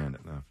understand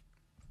it, though.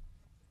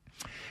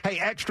 Hey,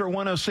 Extra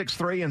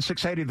 106.3 and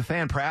 680 The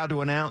Fan proud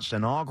to announce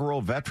inaugural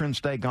Veterans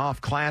Day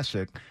Golf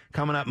Classic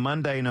coming up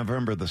Monday,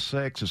 November the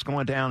 6th. It's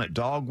going down at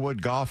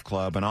Dogwood Golf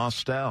Club in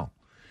Austell.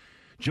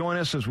 Join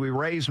us as we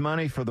raise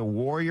money for the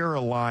Warrior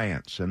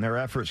Alliance and their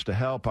efforts to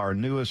help our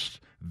newest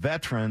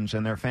veterans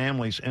and their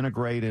families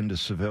integrate into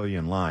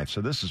civilian life.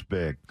 So this is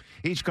big.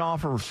 Each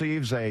golfer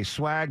receives a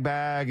swag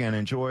bag and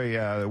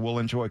will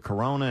enjoy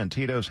Corona and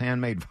Tito's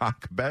handmade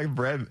vodka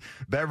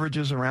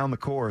beverages around the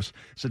course.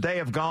 It's a day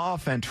of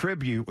golf and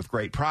tribute with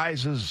great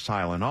prizes,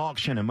 silent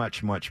auction, and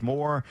much, much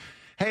more.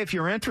 Hey, if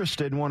you're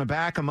interested and want to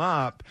back them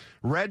up,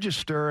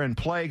 register and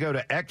play. Go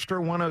to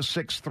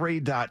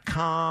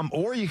extra1063.com,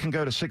 or you can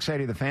go to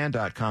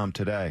 680thefan.com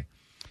today.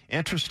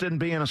 Interested in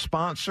being a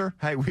sponsor?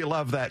 Hey, we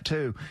love that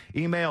too.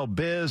 Email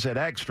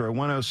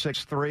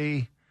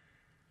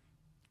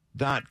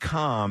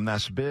biz@extra1063.com.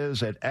 That's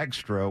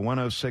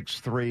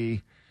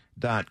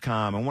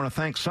biz@extra1063.com. I want to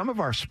thank some of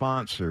our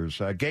sponsors.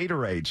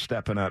 Gatorade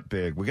stepping up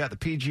big. We got the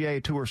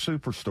PGA Tour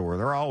Superstore.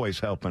 They're always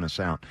helping us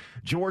out.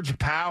 Georgia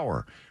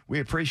Power, we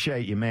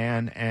appreciate you,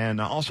 man.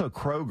 And also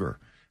Kroger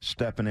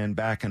stepping in,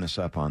 backing us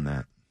up on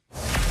that.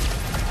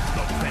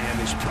 The Fan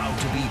is proud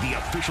to be the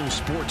official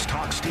sports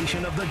talk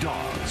station of the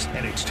Dogs,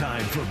 and it's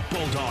time for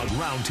Bulldog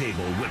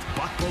Roundtable with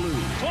Buck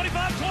Belue.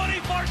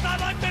 25-20, far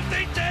sideline,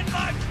 15, 10,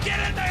 5,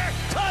 get in there,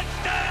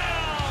 touchdown!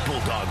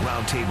 Bulldog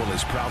Roundtable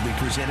is proudly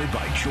presented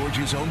by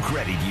Georgia's own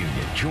credit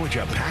union,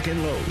 Georgia Pack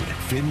and Load,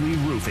 Finley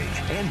Roofing,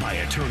 and by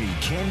attorney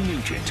Ken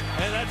Nugent.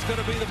 And that's going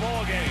to be the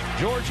ball game.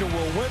 Georgia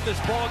will win this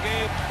ball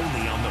game.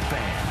 Only on The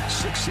Fan,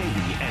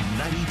 680 and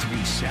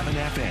 93.7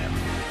 FM.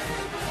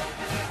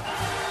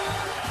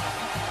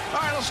 All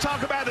right, let's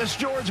talk about this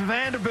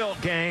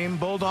Georgia-Vanderbilt game.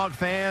 Bulldog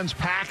fans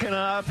packing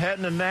up,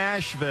 heading to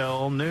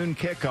Nashville, noon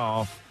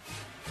kickoff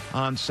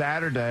on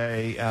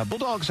Saturday.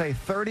 Bulldogs a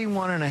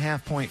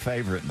 31.5-point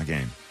favorite in the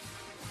game.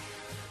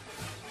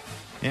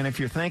 And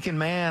if you're thinking,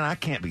 man, I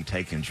can't be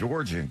taking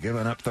Georgia and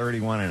giving up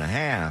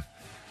 31.5,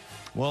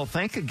 well,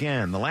 think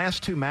again. The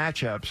last two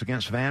matchups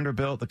against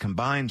Vanderbilt, the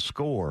combined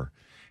score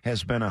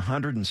has been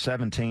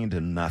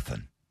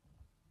 117-0.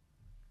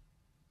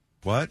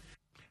 What?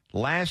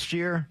 Last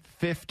year,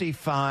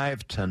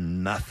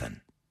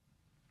 55-0.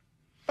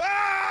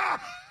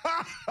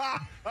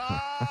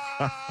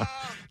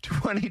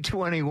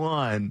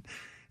 2021,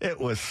 it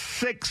was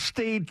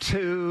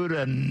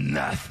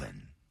 62-0.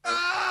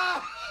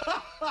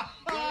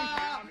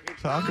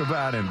 Talk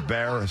about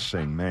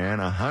embarrassing, man.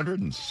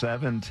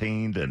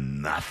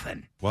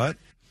 117-0. What?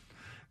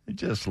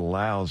 Just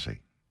lousy.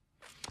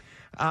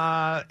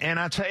 And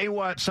I tell you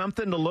what,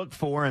 something to look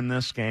for in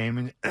this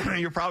game.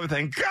 You're probably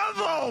thinking, come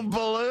on,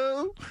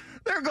 Belue.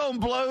 They're going to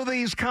blow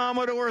these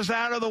Commodores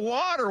out of the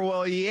water.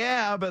 Well,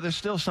 yeah, but there's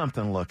still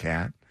something to look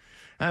at.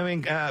 I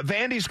mean,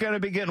 Vandy's going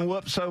to be getting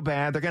whooped so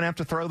bad, they're going to have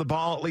to throw the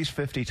ball at least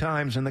 50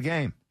 times in the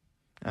game.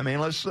 I mean,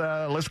 let's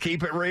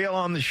keep it real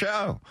on the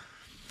show.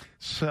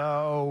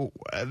 So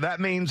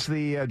that means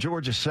the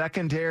Georgia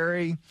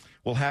secondary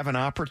will have an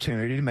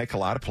opportunity to make a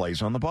lot of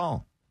plays on the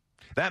ball.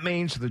 That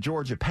means the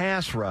Georgia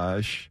pass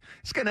rush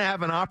is going to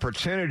have an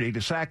opportunity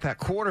to sack that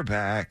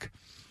quarterback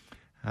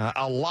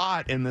a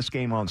lot in this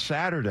game on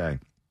Saturday.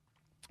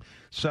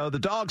 So the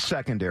Dogs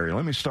secondary,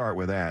 let me start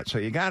with that. So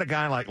you got a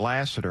guy like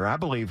Lassiter, I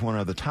believe one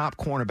of the top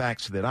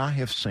cornerbacks that I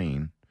have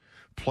seen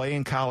play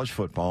in college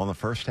football in the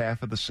first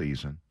half of the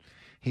season.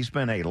 He's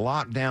been a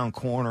lockdown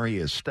corner. He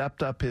has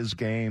stepped up his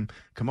game.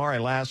 Kamari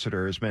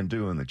Lassiter has been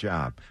doing the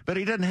job. But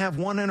he doesn't have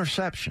one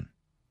interception.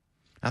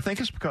 I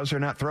think it's because they're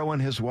not throwing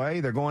his way.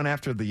 They're going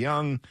after the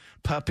young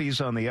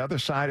puppies on the other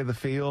side of the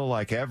field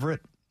like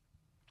Everett.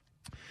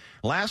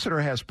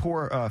 Lassiter has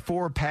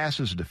 4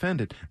 passes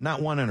defended,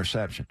 not one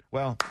interception.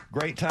 Well,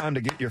 great time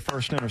to get your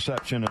first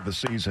interception of the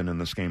season in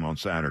this game on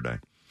Saturday.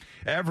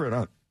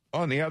 Everett,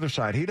 on the other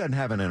side, he doesn't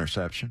have an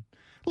interception.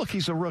 Look,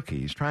 he's a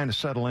rookie. He's trying to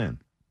settle in.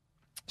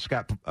 He's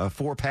got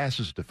 4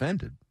 passes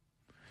defended.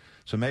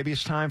 So maybe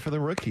it's time for the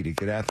rookie to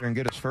get out there and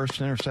get his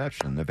first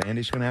interception. The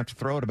Vandy's going to have to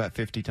throw it about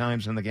 50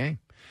 times in the game.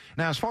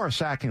 Now, as far as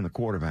sacking the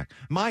quarterback,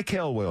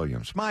 Mykel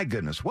Williams, my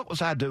goodness, what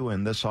was I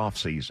doing this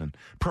offseason?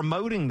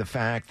 Promoting the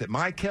fact that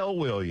Mykel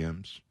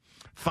Williams,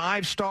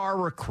 5-star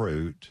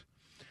recruit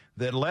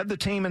that led the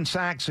team in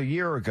sacks a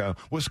year ago,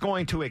 was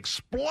going to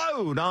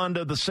explode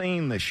onto the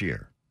scene this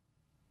year.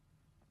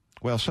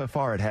 Well, so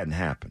far it hadn't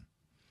happened.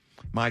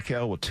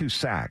 Mykel with 2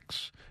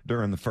 sacks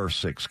during the first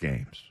 6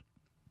 games.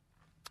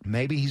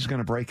 Maybe he's going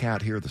to break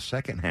out here the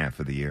second half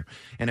of the year.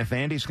 And if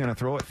Andy's going to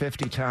throw it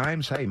 50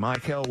 times, hey,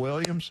 Mykel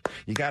Williams,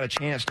 you got a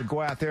chance to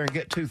go out there and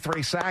get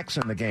 2-3 sacks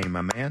in the game,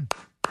 my man.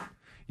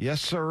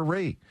 Yes,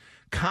 sirree.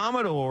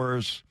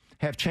 Commodores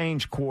have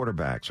changed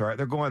quarterbacks, all right?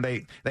 They're going,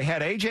 they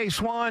had A.J.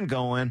 Swan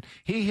going.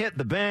 He hit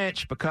the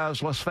bench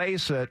because, let's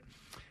face it,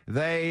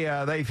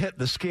 they've hit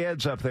the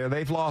skids up there.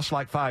 They've lost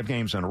like 5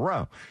 games in a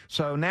row.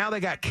 So now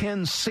they got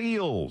Ken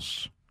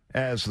Seals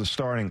as the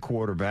starting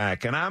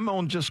quarterback. And I'm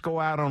going to just go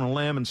out on a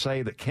limb and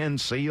say that Ken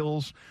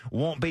Seals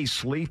won't be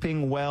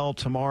sleeping well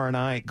tomorrow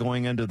night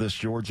going into this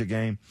Georgia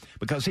game,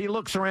 because he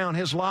looks around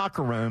his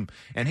locker room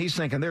and he's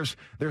thinking there's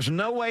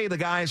no way the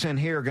guys in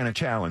here are going to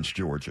challenge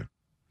Georgia.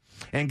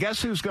 And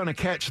guess who's going to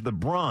catch the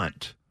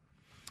brunt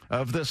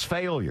of this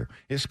failure?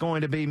 It's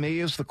going to be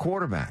me as the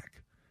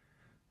quarterback.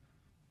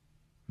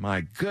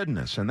 My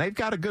goodness. And they've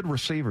got a good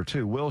receiver,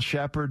 too. Will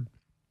Shepard.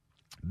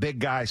 Big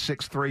guy,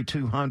 6'3",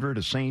 200,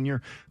 a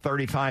senior,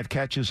 35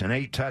 catches and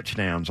 8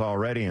 touchdowns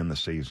already in the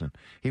season.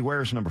 He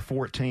wears number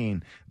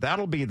 14.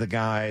 That'll be the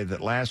guy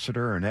that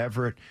Lassiter and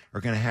Everett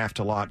are going to have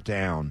to lock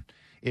down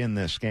in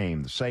this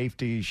game. The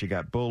safeties, you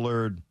got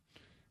Bullard.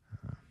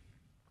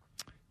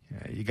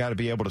 You got to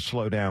be able to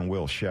slow down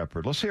Will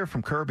Shepard. Let's hear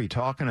from Kirby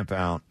talking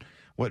about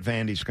what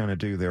Vandy's going to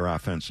do there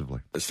offensively.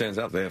 It stands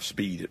out they have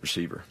speed at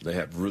receiver. They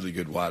have really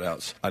good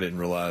wideouts. I didn't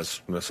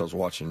realize, unless I was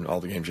watching all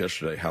the games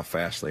yesterday, how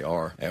fast they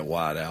are at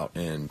wideout.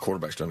 And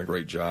quarterback's done a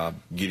great job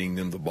getting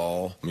them the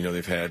ball. You know,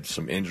 they've had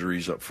some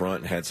injuries up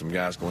front and had some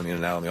guys going in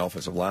and out on the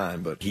offensive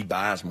line, but he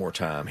buys more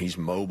time. He's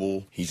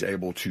mobile. He's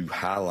able to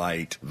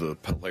highlight the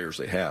players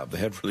they have. They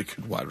have really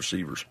good wide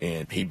receivers,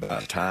 and he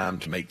buys time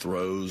to make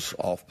throws,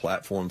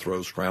 off-platform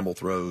throws, scramble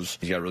throws.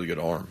 He's got a really good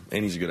arm,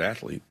 and he's a good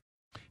athlete.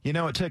 You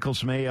know, it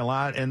tickles me a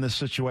lot in this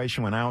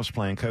situation when I was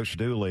playing. Coach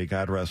Dooley,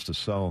 God rest his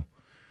soul,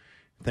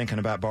 Thinking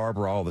about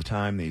Barbara all the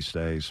time these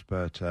days.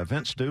 But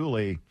Vince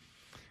Dooley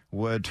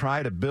would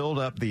try to build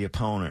up the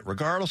opponent,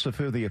 regardless of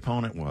who the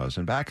opponent was.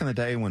 And back in the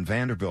day when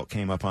Vanderbilt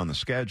came up on the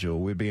schedule,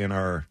 we'd be in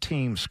our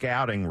team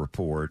scouting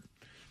report.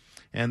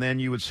 And then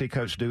you would see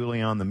Coach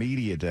Dooley on the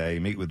media day,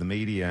 meet with the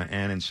media.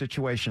 And in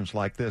situations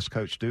like this,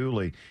 Coach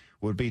Dooley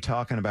would be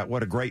talking about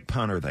what a great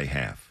punter they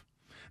have.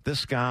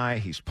 This guy,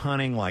 he's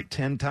punting like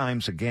 10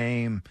 times a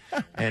game,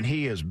 and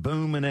he is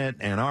booming it,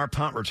 and our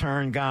punt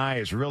return guy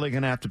is really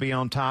going to have to be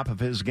on top of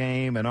his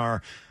game, and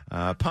our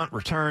punt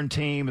return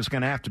team is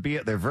going to have to be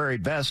at their very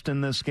best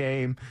in this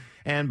game.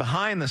 And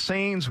behind the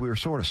scenes, we were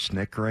sort of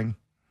snickering.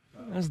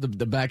 That's the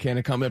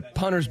backhanded comment.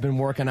 Punter's been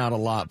working out a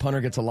lot.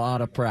 Punter gets a lot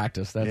of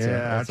practice. That's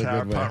our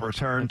good way. punt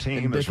return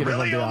team is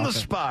really on the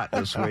spot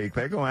this week.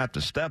 They're going to have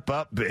to step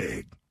up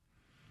big.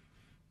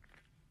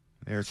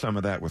 There's some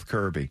of that with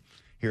Kirby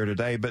here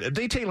today. But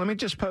DT, let me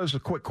just pose a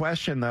quick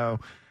question, though.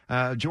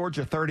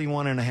 Georgia,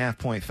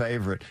 31.5-point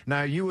favorite.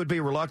 Now, you would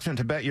be reluctant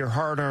to bet your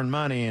hard-earned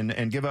money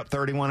and give up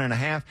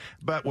 31.5,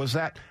 but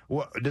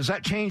does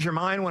that change your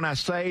mind when I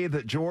say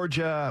that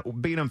Georgia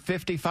beat them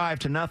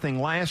 55-0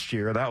 last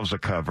year? That was a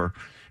cover.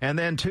 And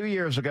then 2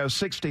 years ago,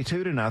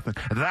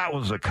 62-0. That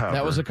was a cover.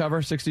 That was a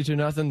cover,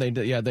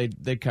 62-0.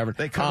 They covered.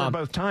 They covered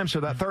both times,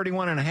 so that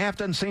 31.5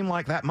 doesn't seem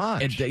like that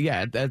much.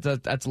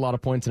 That's a lot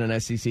of points in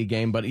an SEC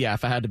game. But yeah,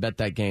 if I had to bet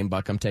that game,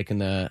 Buck, I'm taking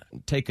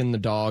the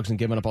Dogs and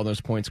giving up all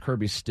those points.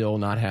 Kirby's still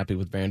not happy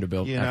with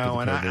Vanderbilt.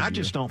 I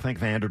just don't think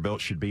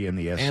Vanderbilt should be in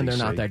the SEC. And they're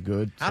not that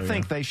good. I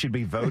think they should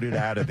be voted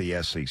out of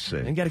the SEC.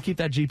 And got to keep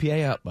that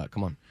GPA up, Buck.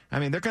 Come on. I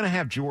mean, they're going to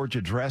have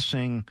Georgia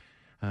dressing.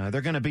 They're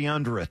going to be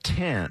under a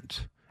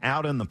tent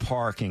out in the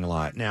parking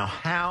lot. Now,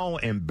 how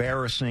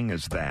embarrassing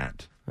is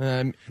that?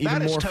 Even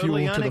that is more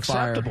totally fuel to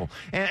unacceptable.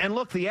 The fire. And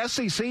look, the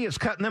SEC is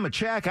cutting them a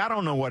check. I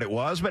don't know what it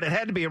was, but it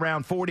had to be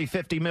around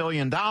 $40-50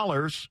 million.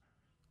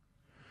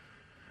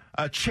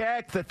 A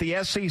check that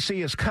the SEC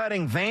is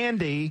cutting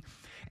Vandy,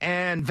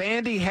 and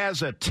Vandy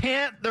has a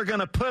tent they're going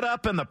to put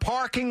up in the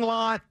parking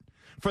lot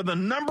for the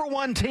number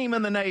one team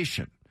in the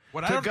nation.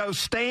 To go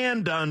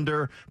stand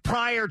under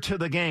prior to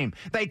the game.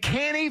 They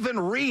can't even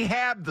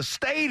rehab the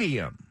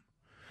stadium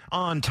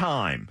on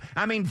time.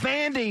 I mean,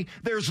 Vandy,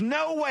 there's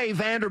no way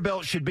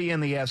Vanderbilt should be in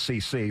the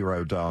SEC,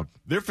 Road Dog.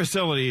 Their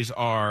facilities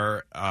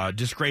are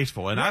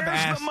disgraceful. And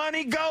Where's the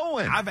money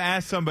going? I've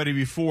asked somebody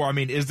before, I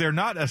mean, is there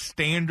not a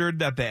standard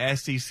that the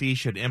SEC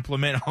should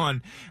implement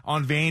on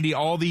Vandy?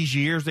 All these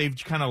years, they've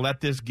kind of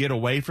let this get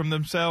away from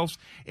themselves.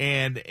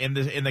 And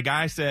the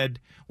guy said,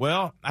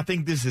 well, I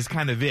think this is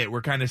kind of it.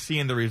 We're kind of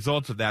seeing the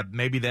results of that.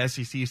 Maybe the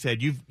SEC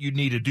said, you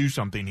need to do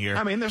something here.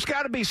 I mean, there's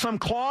got to be some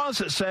clause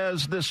that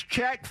says this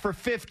check for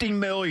 $50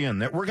 million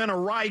that we're going to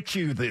write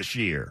you this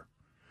year.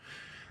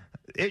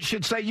 It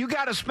should say you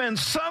got to spend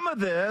some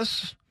of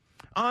this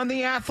on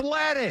the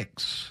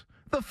athletics,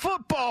 the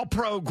football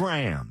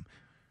program.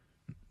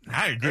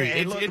 I agree.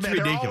 It's ridiculous.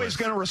 They're always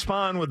going to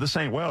respond with the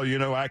same, well,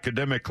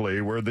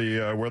 academically, we're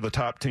the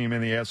top team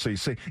in the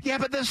SEC. Yeah,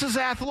 but this is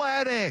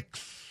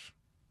athletics.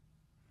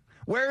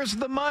 Where's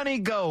the money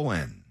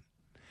going?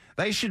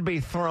 They should be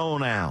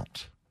thrown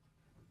out,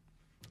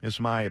 is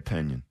my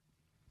opinion.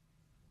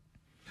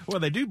 Well,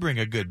 they do bring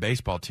a good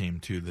baseball team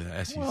to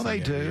the SEC. Well, they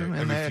do,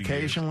 and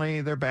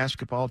occasionally their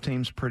basketball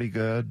team's pretty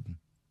good.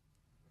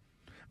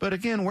 But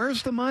again,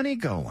 where's the money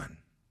going?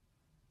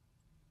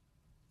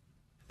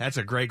 That's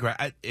a great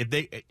question.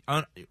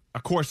 Of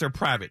course, they're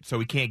private, so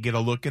we can't get a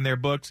look in their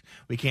books.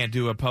 We can't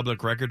do a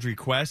public records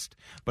request,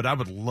 but I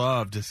would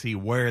love to see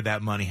where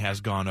that money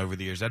has gone over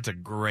the years. That's a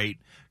great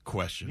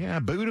question. Yeah,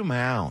 boot them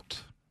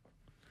out.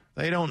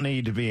 They don't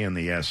need to be in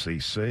the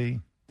SEC.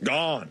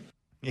 Gone.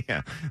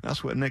 Yeah,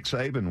 that's what Nick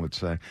Saban would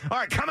say. All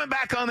right, coming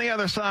back on the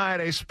other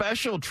side, a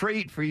special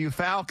treat for you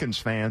Falcons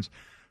fans.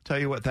 Tell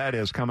you what that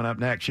is coming up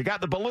next. You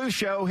got the Belue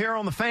Show here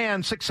on the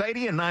Fan,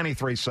 680 and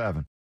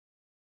 93.7.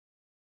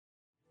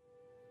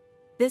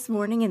 This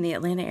morning in the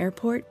Atlanta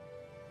airport,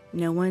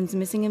 no one's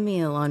missing a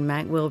meal on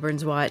Mac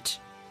Wilburn's watch.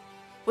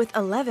 With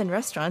 11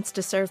 restaurants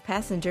to serve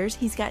passengers,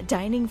 he's got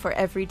dining for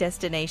every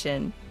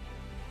destination.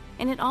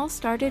 And it all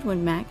started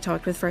when Mac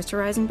talked with First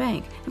Horizon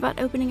Bank about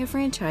opening a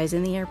franchise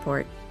in the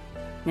airport.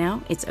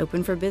 Now it's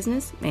open for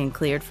business and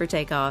cleared for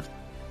takeoff.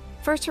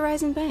 First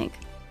Horizon Bank.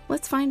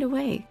 Let's find a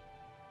way.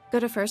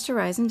 Go to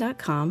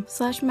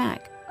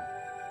firsthorizon.com/Mac.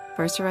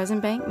 First Horizon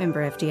Bank,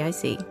 member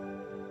FDIC.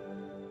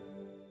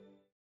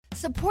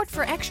 Support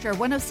for Extra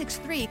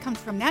 106.3 comes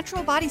from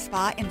Natural Body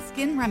Spa and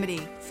Skin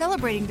Remedy,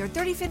 celebrating their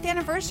 35th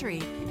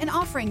anniversary and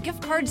offering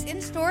gift cards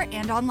in-store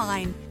and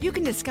online. You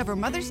can discover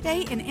Mother's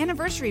Day and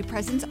anniversary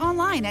presents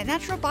online at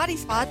Natural Body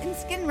Spa and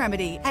Skin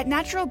Remedy at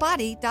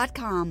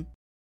naturalbody.com.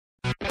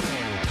 Belue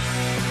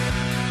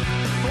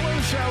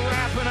Show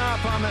wrapping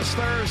up on this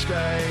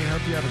Thursday.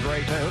 Hope you have a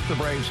great day. Hope the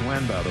Braves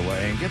win, by the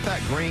way. And get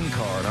that green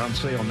card on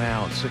sale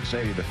now at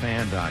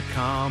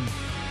 680thefan.com.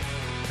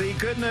 The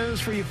good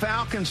news for you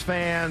Falcons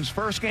fans,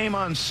 first game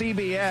on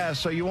CBS,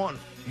 so you won't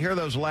hear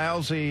those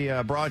lousy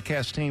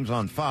broadcast teams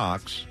on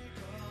Fox.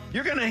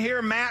 You're going to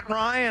hear Matt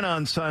Ryan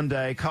on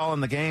Sunday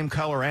calling the game,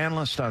 color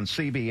analyst on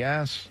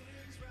CBS.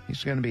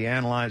 He's going to be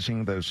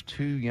analyzing those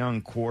two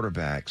young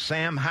quarterbacks.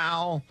 Sam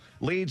Howell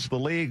leads the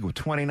league with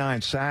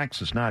 29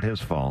 sacks. It's not his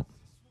fault.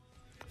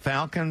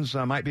 Falcons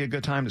might be a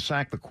good time to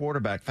sack the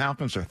quarterback.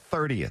 Falcons are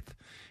 30th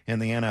in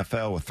the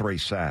NFL with 3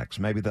 sacks.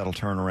 Maybe that'll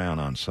turn around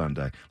on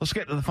Sunday. Let's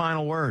get to the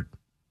final word.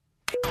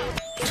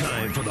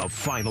 Time for the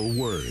final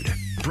word.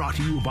 Brought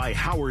to you by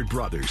Howard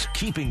Brothers,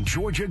 keeping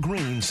Georgia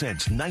green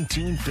since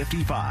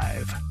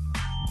 1955.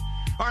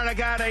 All right, I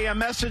got a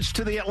message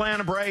to the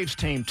Atlanta Braves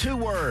team. 2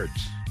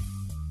 words.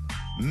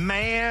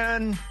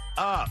 Man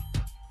up.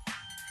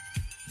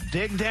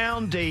 Dig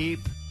down deep.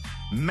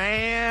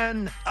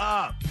 Man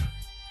up.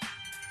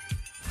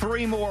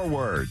 3 more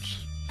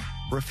words.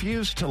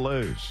 Refuse to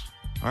lose.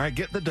 All right,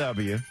 get the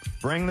W.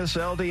 Bring this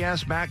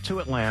LDS back to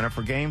Atlanta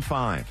for Game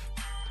 5.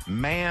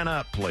 Man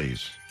up,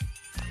 please.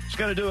 It's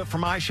going to do it for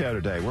my show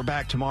today. We're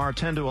back tomorrow,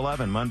 10 to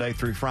 11, Monday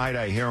through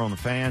Friday here on The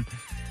Fan.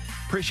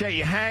 Appreciate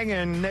you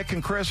hanging. Nick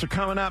and Chris are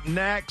coming up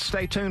next.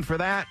 Stay tuned for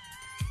that.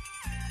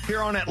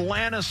 Here on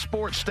Atlanta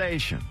Sports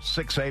Station,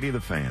 680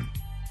 The Fan.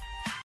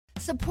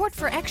 Support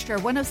for Extra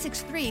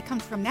 106.3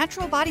 comes from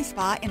Natural Body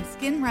Spa and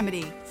Skin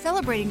Remedy,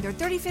 celebrating their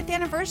 35th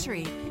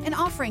anniversary and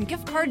offering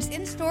gift cards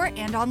in-store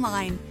and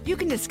online. You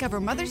can discover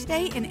Mother's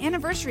Day and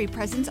anniversary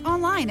presents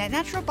online at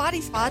Natural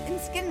Body Spa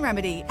and Skin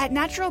Remedy at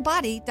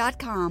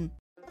naturalbody.com.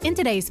 In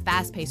today's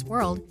fast-paced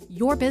world,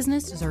 your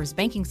business deserves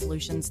banking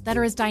solutions that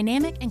are as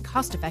dynamic and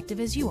cost-effective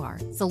as you are.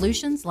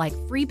 Solutions like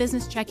free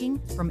business checking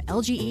from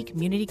LGE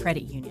Community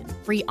Credit Union,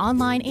 free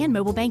online and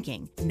mobile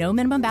banking, no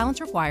minimum balance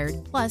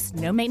required, plus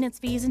no maintenance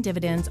fees and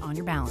dividends on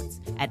your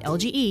balance. At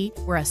LGE,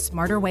 we're a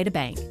smarter way to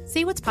bank.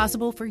 See what's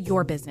possible for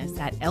your business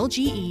at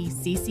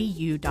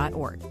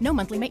lgeccu.org. No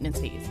monthly maintenance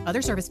fees.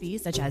 Other service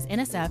fees such as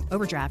NSF,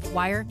 overdraft,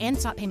 wire, and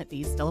stop payment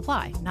fees still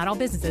apply. Not all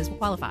businesses will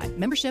qualify.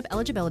 Membership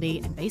eligibility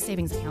and base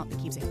savings account that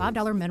keeps a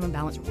 $5 minimum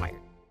balance required.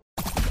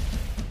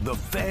 The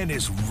Fan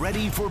is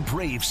ready for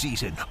Brave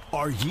season.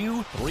 Are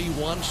you?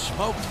 3-1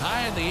 smoked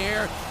high in the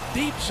air,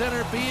 deep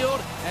center field,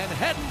 and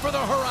heading for the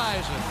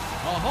horizon.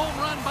 A home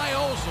run by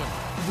Olsen.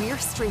 We're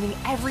streaming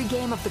every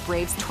game of the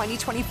Braves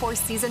 2024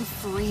 season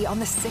free on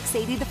the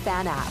 680 The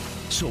Fan app.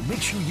 So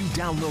make sure you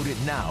download it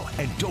now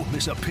and don't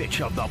miss a pitch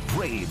of the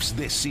Braves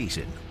this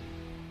season.